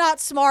just not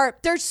smart.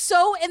 They're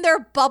so in their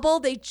bubble.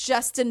 They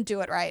just didn't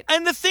do it right.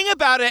 And the thing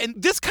about it,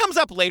 and this comes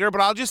up later,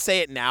 but I'll just say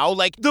it now,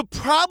 like the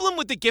problem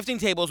with the gifting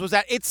tables was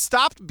that it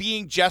stopped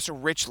being just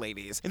rich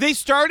ladies. They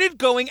started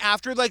going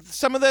after like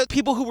some of the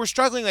people who were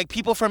struggling, like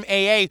people from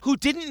AA who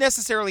didn't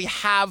necessarily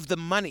have the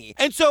money.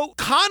 And so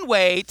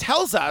Conway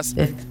tells us,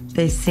 if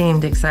they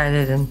seemed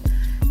excited and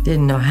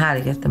didn't know how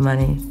to get the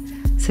money,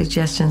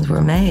 suggestions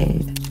were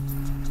made.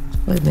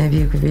 But maybe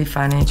you could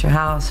refinance your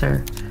house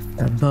or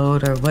a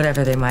boat or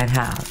whatever they might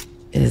have.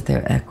 Is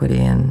there equity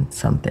in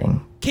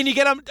something? Can you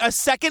get a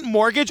second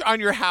mortgage on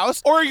your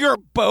house or your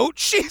boat?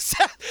 She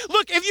said,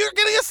 look, if you're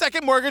getting a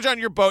second mortgage on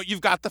your boat,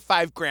 you've got the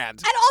 $5,000. And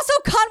also,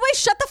 Conway,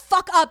 shut the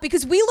fuck up,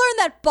 because we learned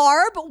that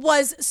Barb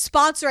was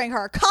sponsoring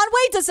her.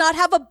 Conway does not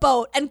have a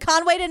boat, and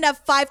Conway didn't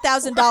have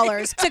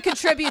 $5,000 to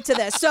contribute to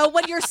this. So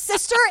when your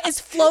sister is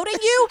floating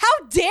you,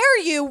 how dare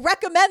you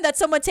recommend that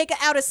someone take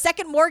out a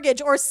second mortgage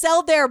or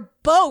sell their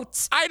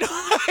boat? I know.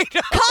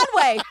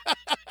 Conway.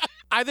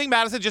 I think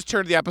Madison just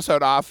turned the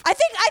episode off. I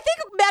think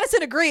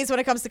Madison agrees when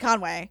it comes to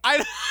Conway.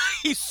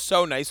 He's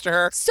so nice to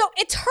her. So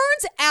it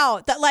turns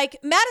out that like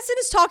Madison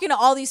is talking to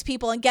all these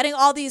people and getting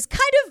all these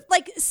kind of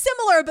like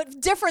similar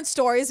but different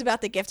stories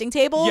about the gifting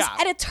tables. Yeah.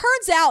 And it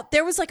turns out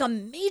there was like a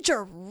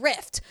major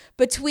rift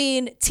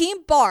between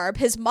Team Barb,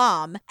 his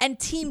mom, and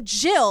Team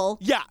Jill,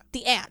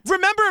 the aunt.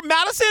 Remember,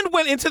 Madison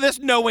went into this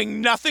knowing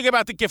nothing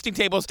about the gifting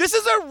tables. This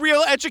is a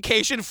real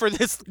education for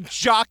this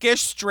jockish,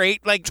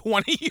 straight, like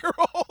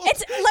 20-year-old. Let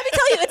me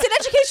tell you, it's an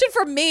education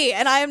for me,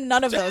 and I am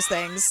none of those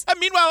things. And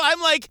meanwhile, I'm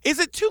like, is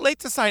it too late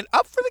to sign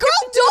up for the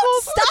gifting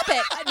tables?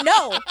 Stop it.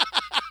 No.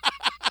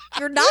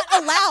 You're not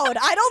allowed.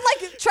 I don't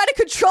like try to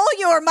control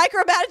you or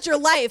micromanage your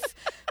life,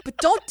 but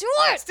don't do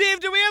it.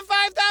 Steve, do we have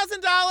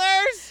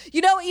 $5,000?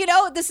 You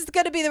know, this is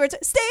going to be the return.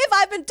 Steve,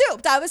 I've been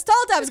duped. I was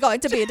told I was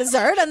going to be a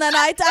dessert, and then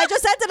I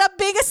just ended up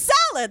being a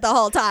salad the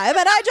whole time.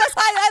 And then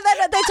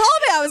they told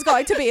me I was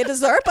going to be a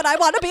dessert, but I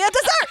want to be a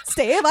dessert,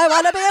 Steve. I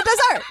want to be a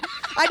dessert.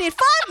 I need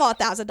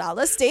 $5,000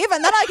 more, Steve,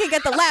 and then I can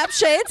get the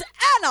lampshades,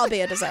 and I'll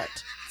be a dessert.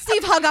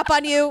 Steve hung up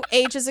on you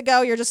ages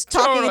ago. You're just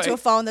talking into a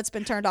phone that's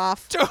been turned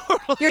off.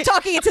 Totally. You're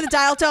talking into the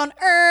dial tone.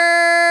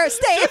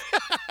 Steve,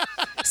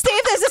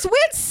 there's this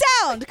weird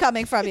sound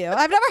coming from you.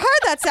 I've never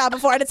heard that sound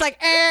before. And it's like,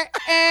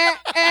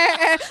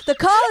 The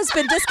call has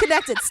been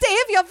disconnected.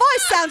 Steve, your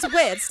voice sounds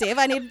weird, Steve.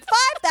 I need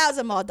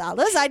 $5,000 more.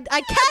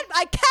 I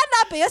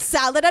cannot be a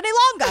salad any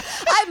longer.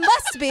 I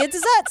must be a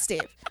dessert,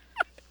 Steve.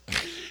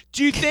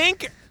 Do you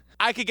think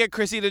I could get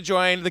Chrissy to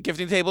join the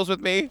gifting tables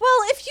with me? Well,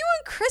 if you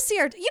and Chrissy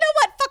are... You know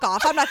what? Fuck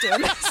off. I'm not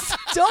doing this.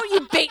 Don't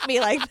you bait me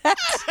like that.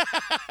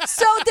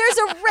 So there's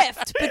a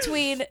rift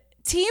between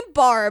Team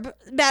Barb,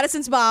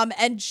 Madison's mom,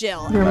 and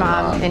Jill. Your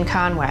mom and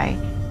Conway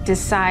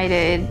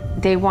decided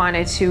they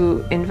wanted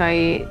to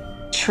invite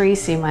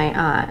Tracy, my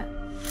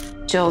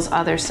aunt, Jill's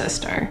other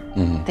sister.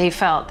 Mm-hmm. They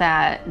felt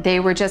that they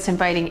were just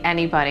inviting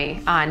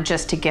anybody on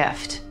just to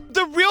gift.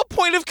 The real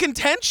point of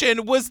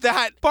contention was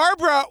that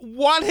Barbara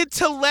wanted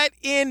to let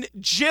in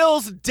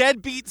Jill's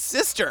deadbeat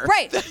sister.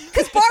 Right.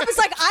 Because Barb was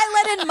like,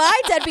 I let in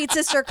my deadbeat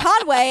sister,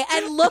 Conway,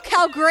 and look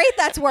how great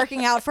that's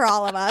working out for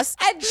all of us.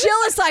 And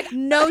Jill is like,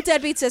 no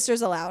deadbeat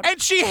sisters allowed.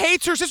 And she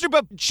hates her sister.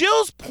 But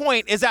Jill's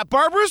point is that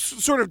Barbara's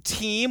sort of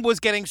team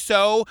was getting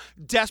so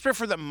desperate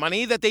for the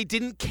money that they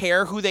didn't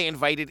care who they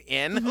invited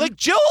in. Mm-hmm. Like,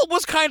 Jill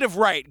was kind of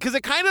right, because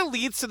it kind of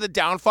leads to the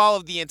downfall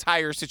of the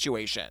entire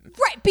situation.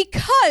 Right.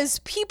 Because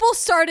people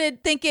started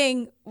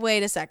thinking,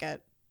 wait a second,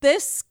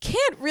 this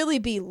can't really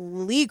be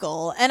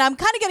legal. And I'm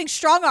kind of getting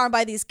strong-armed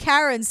by these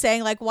Karens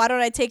saying, like, why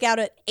don't I take out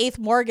an 8th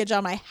mortgage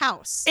on my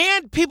house?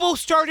 And people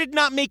started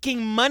not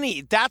making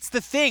money. That's the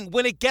thing.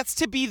 When it gets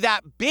to be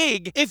that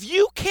big, if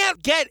you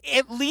can't get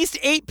at least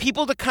 8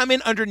 people to come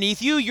in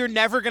underneath you, you're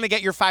never going to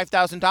get your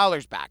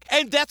 $5,000 back.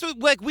 And that's what,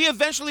 like, we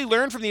eventually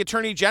learned from the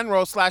Attorney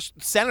General /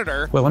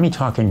 Senator. Well, let me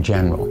talk in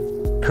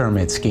general.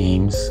 Pyramid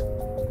schemes,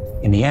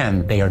 in the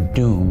end, they are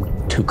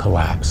doomed to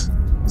collapse.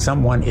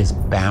 Someone is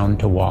bound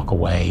to walk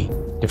away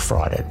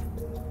defrauded.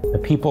 The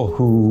people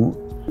who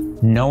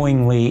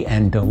knowingly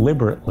and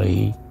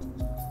deliberately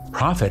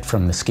profit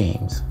from the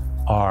schemes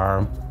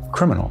are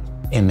criminal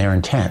in their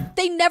intent.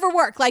 They never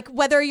work. Like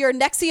whether you're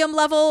NXIVM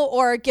level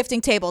or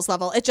gifting tables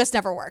level, it just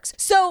never works.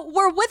 So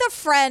we're with a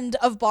friend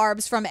of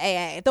Barb's from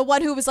AA, the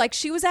one who was like,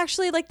 she was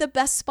actually like the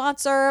best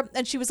sponsor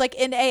and she was like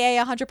in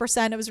AA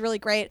 100%. It was really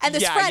great. And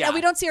this friend, and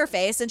we don't see her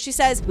face, and she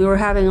says, we were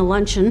having a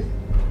luncheon.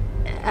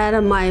 Out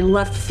of my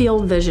left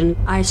field vision,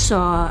 I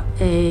saw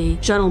a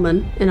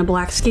gentleman in a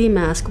black ski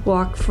mask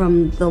walk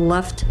from the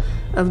left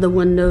of the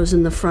windows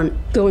in the front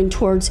going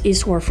towards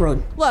East Wharf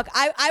Road. Look,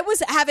 I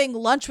was having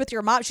lunch with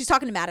your mom. She's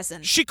talking to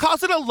Madison. She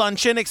calls it a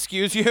luncheon,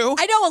 excuse you?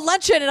 I know, a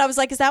luncheon, and I was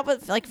like, is that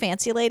what, like,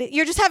 fancy lady?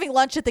 You're just having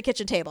lunch at the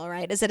kitchen table,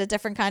 right? Is it a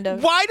different kind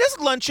of... Why does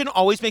luncheon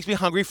always make me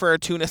hungry for a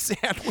tuna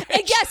sandwich?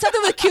 And yeah,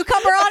 something with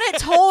cucumber on it,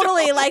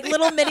 totally. Like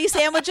little mini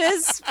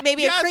sandwiches,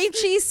 maybe a cream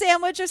cheese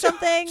sandwich or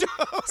something.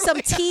 Totally.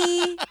 Some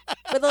tea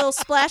with a little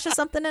splash of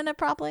something in it,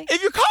 probably.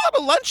 If you call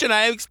it a luncheon,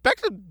 I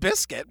expect a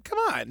biscuit. Come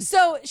on.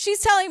 So she's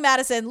telling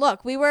Madison,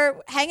 look, we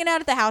were hanging out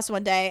at the house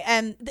one day,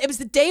 and it was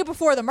the day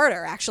before the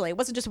murder, actually. It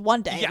wasn't just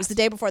one day. Yes. It was the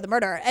day before the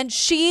murder. And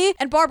she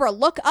and Barbara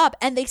look up,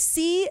 and they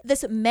see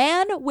this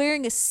man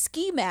wearing a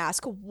ski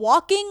mask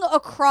walking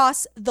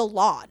across the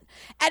lawn.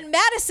 And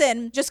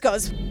Madison just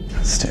goes,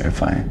 That's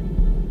terrifying.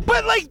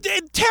 But, like,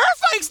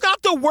 terrifying's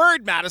not the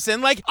word,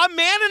 Madison. Like, a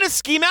man in a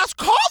ski mask,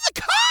 call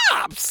the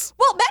cops!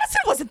 Well,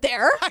 Madison wasn't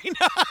there. I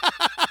know.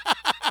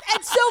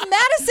 And so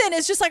Madison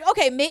is just like,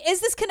 okay,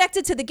 is this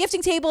connected to the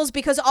gifting tables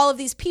because all of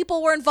these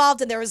people were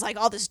involved and there was, like,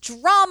 all this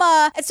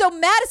drama? And so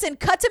Madison,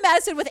 cut to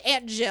Madison with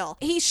Aunt Jill.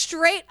 He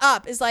straight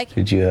up is like...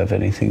 Did you have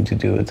anything to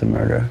do with the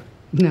murder?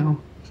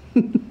 No.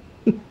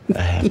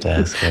 I have to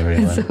ask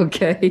everyone. It's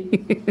okay.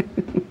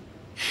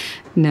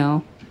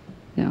 No.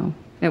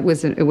 It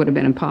would have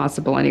been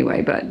impossible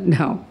anyway, but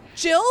no.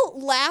 Jill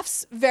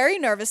laughs very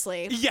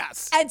nervously.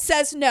 Yes. And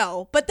says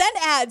no, but then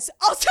adds,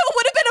 also it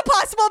would have been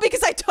impossible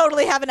because I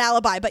totally have an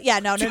alibi. But yeah,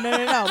 no. But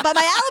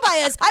my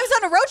alibi is I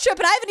was on a road trip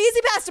and I have an Easy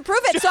Pass to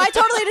prove it. So I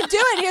totally didn't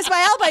do it. Here's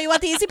my alibi. You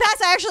want the Easy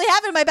Pass? I actually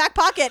have it in my back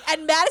pocket.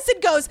 And Madison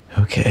goes,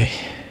 okay,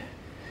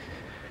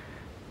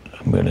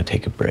 I'm going to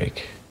take a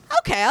break.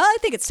 Okay, I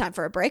think it's time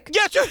for a break.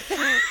 Yeah, sure.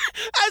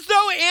 As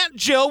though Aunt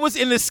Jill was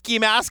in the ski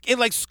mask and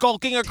like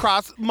skulking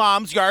across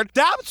Mom's yard.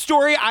 That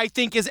story, I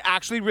think, is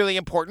actually really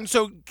important.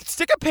 So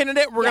stick a pin in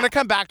it. We're going to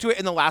come back to it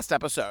in the last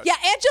episode. Yeah,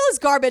 Aunt Jill is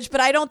garbage,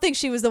 but I don't think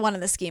she was the one in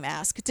the ski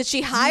mask. Did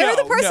she hire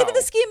the person in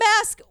the ski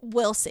mask?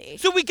 We'll see.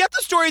 So we get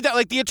the story that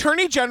like the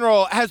Attorney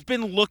General has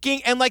been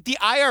looking and like the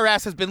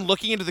IRS has been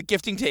looking into the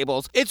gifting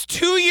tables. It's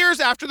 2 years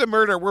after the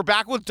murder. We're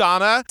back with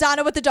Donna.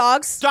 Donna with the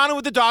dogs. Donna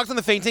with the dogs on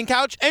the fainting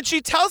couch. And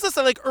she tells us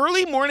that like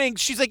early morning,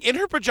 she's like in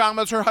her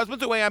pajamas, her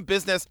husband's away on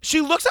business.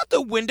 She looks out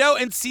the window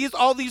and sees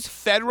all these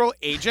federal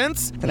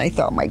agents. And I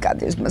thought, oh my God,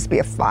 there must be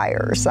a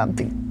fire or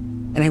something.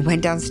 And I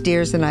went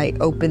downstairs and I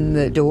opened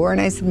the door and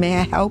I said, may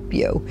I help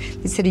you?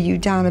 They said, are you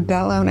Donna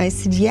Bello? And I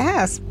said,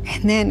 yes.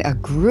 And then a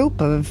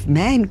group of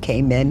men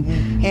came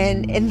in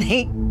and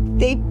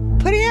they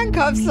put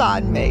handcuffs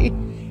on me.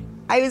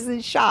 I was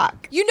in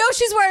shock. You know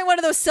she's wearing one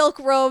of those silk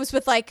robes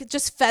with like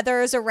just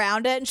feathers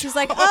around it. And she's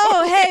like,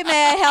 oh, hey,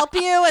 may I help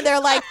you? And they're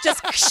like,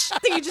 just,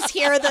 you just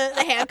hear the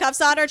handcuffs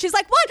on her. And she's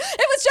like, what?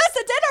 It was just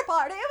a dinner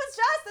party. It was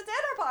just a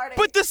dinner party.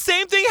 But the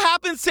same thing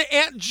happens to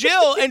Aunt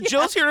Jill. And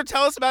Jill's here to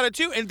tell us about it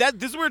too. And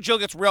this is where Jill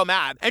gets real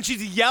mad. And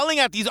she's yelling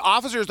at these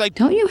officers like,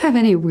 don't you have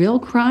any real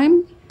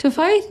crime to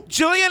fight?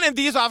 Jillian and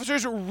these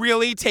officers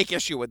really take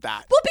issue with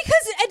that. Well,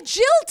 because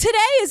Jill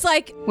today is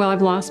like... Well,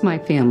 I've lost my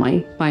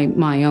family,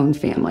 my own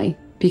family,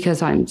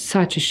 because I'm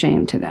such a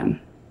shame to them.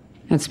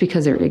 That's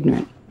because they're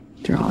ignorant.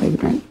 They're all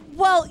ignorant.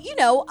 Well, you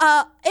know,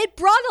 it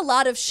brought a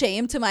lot of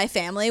shame to my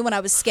family when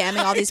I was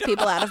scamming all these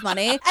people out of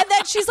money. And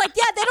then she's like,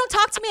 yeah, they don't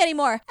talk to me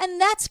anymore.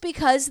 And that's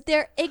because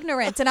they're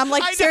ignorant. And I'm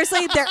like,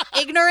 seriously, they're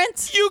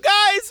ignorant? You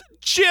guys,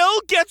 Jill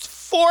gets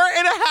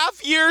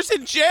 4.5 years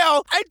in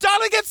jail and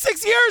Donna gets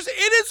 6 years.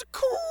 It is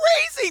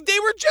crazy. They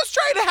were just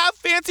trying to have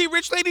fancy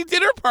rich lady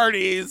dinner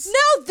parties.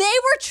 No, they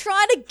were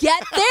trying to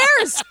get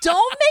theirs.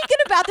 Don't make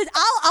it about this.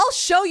 I'll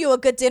show you a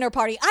good dinner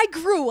party. I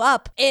grew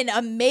up in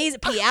amazing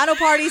piano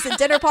parties and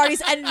dinner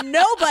parties, and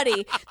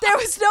there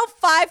was no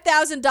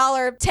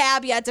 $5,000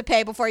 tab you had to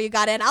pay before you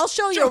got in. I'll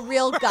show you a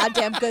real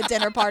goddamn good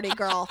dinner party,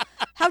 girl.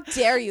 How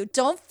dare you?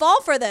 Don't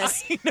fall for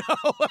this. I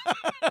know.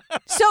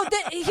 So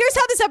here's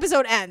how this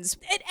episode ends.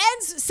 It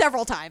ends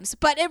several times,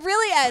 but it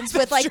really ends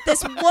with like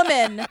this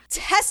woman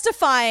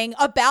testifying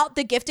about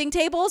the gifting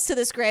tables to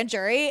this grand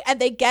jury, and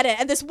they get it.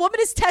 And this woman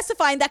is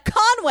testifying that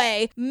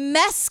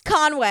Mess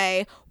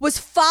Conway, was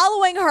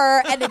following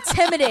her and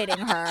intimidating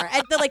her.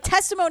 And the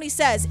testimony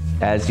says,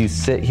 as you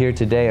sit here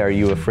today, are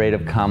you afraid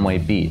of Conway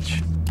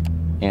Beach?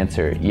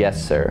 Answer,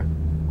 yes, sir.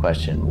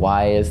 Question,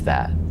 why is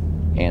that?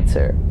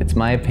 Answer, it's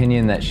my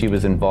opinion that she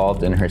was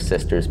involved in her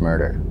sister's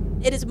murder.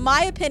 It is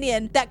my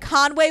opinion that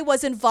Conway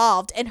was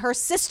involved in her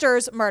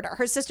sister's murder.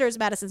 Her sister is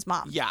Madison's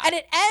mom. Yeah. And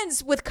it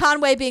ends with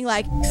Conway being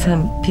like,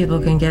 some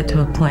people can get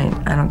to a point,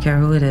 I don't care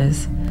who it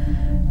is,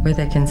 where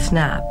they can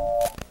snap.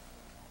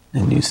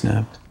 And you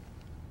snapped?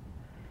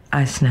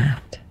 I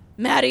snapped.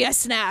 Maddie, I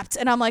snapped.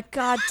 And I'm like,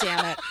 God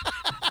damn it.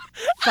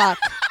 Fuck.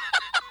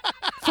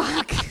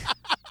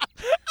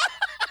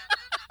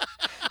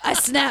 I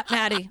snapped,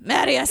 Maddie.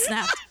 Maddie, I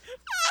snapped.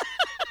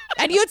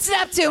 And you'd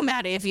snap too,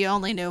 Maddie, if you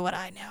only knew what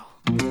I knew.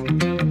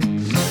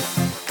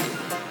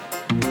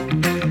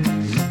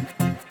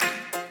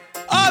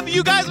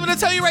 You guys, I'm going to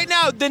tell you right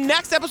now, the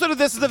next episode of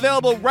this is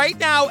available right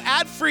now,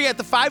 ad-free at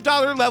the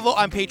 $5 level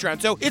on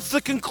Patreon. So it's the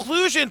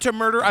conclusion to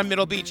Murder on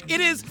Middle Beach. It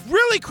is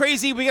really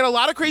crazy. We get a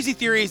lot of crazy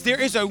theories. There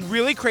is a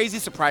really crazy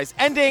surprise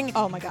ending.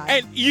 Oh, my God.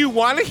 And you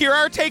want to hear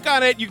our take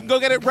on it, you can go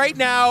get it right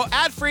now,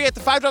 ad-free at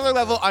the $5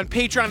 level on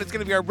Patreon. It's going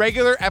to be our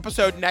regular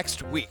episode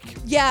next week.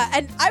 Yeah,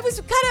 and I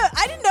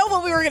didn't know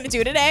what we were going to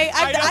do today.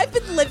 I've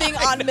been living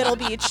on Middle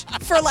Beach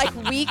for like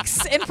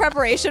weeks in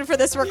preparation for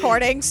this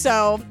recording,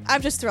 so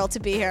I'm just thrilled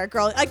to be here,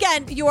 girl.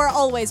 Again, you are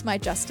always my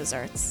just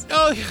desserts.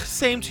 Oh,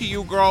 same to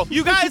you, girl.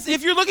 You guys,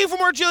 if you're looking for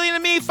more Jillian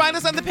and me, find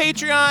us on the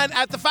Patreon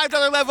at the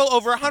 $5 level.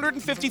 Over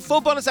 150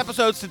 full bonus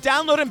episodes to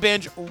download and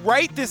binge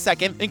right this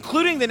second,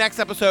 including the next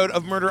episode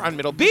of Murder on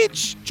Middle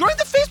Beach. Join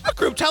the Facebook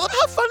group. Tell them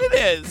how fun it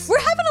is. We're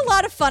having a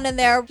lot of fun in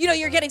there. You know,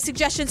 you're getting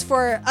suggestions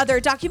for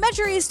other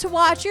documentaries to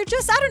watch. You're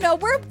just, I don't know,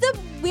 we're the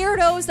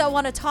weirdos that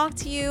want to talk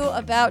to you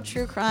about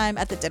true crime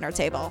at the dinner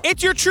table.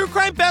 It's your true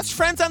crime best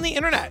friends on the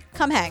internet.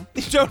 Come hang.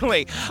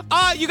 Totally.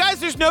 You guys,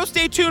 there's no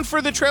stay tuned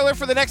for the trailer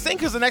for the next thing,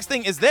 because the next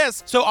thing is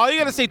this. So all you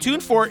got to stay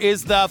tuned for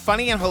is the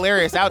funny and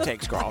hilarious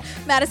outtakes, girl.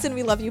 Madison,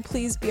 we love you.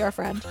 Please be our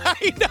friend.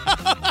 I know.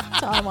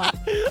 That's all I want.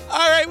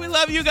 All right, we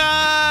love you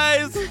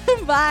guys.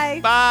 Bye.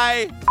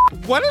 Bye.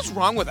 What is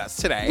wrong with us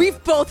today?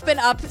 We've both been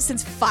up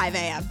since 5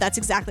 a.m. That's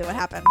exactly what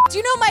happened. Do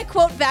you know my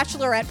quote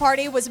bachelorette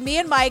party was me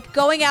and Mike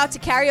going out to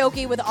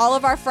karaoke with all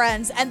of our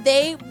friends, and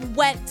they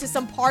went to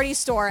some party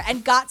store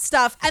and got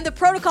stuff, and the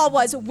protocol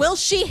was, will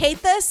she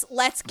hate this?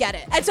 Let's get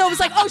it. And so it was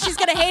like, oh, she's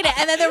gonna hate it.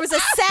 And then there was a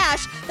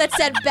sash that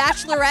said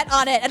bachelorette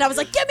on it, and I was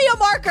like, give me a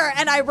marker.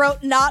 And I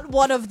wrote not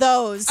one of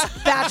those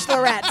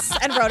bachelorettes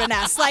and wrote an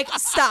S. Like,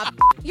 stop.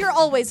 You're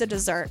always a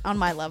dessert on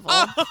my level.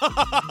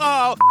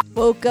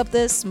 Woke up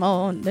this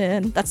morning.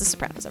 That's The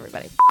Sopranos,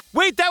 everybody.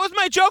 Wait, that was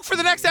my joke for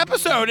the next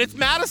episode. It's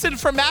Madison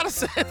from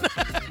Madison.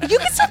 You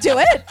can still do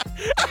it.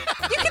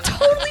 You can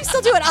totally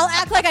still do it. I'll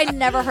act like I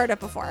never heard it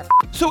before.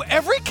 So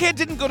every kid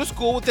didn't go to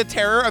school with the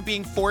terror of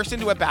being forced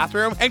into a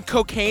bathroom and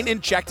cocaine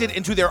injected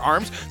into their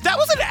arms. That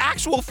was an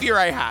actual fear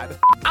I had.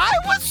 I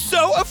was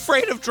so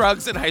afraid of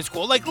drugs in high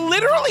school, like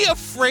literally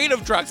afraid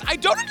of drugs. I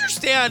don't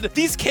understand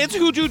these kids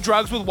who do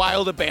drugs with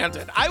wild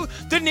abandon.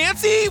 The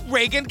Nancy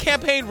Reagan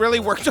campaign really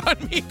worked on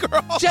me,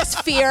 girl.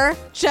 Just fear.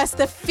 Just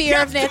the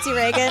fear of Nancy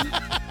Reagan.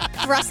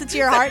 Thrust into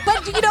your heart.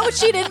 But you know what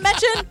she didn't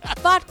mention?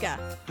 Vodka.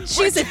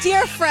 She's a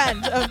dear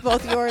friend of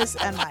both yours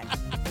and mine.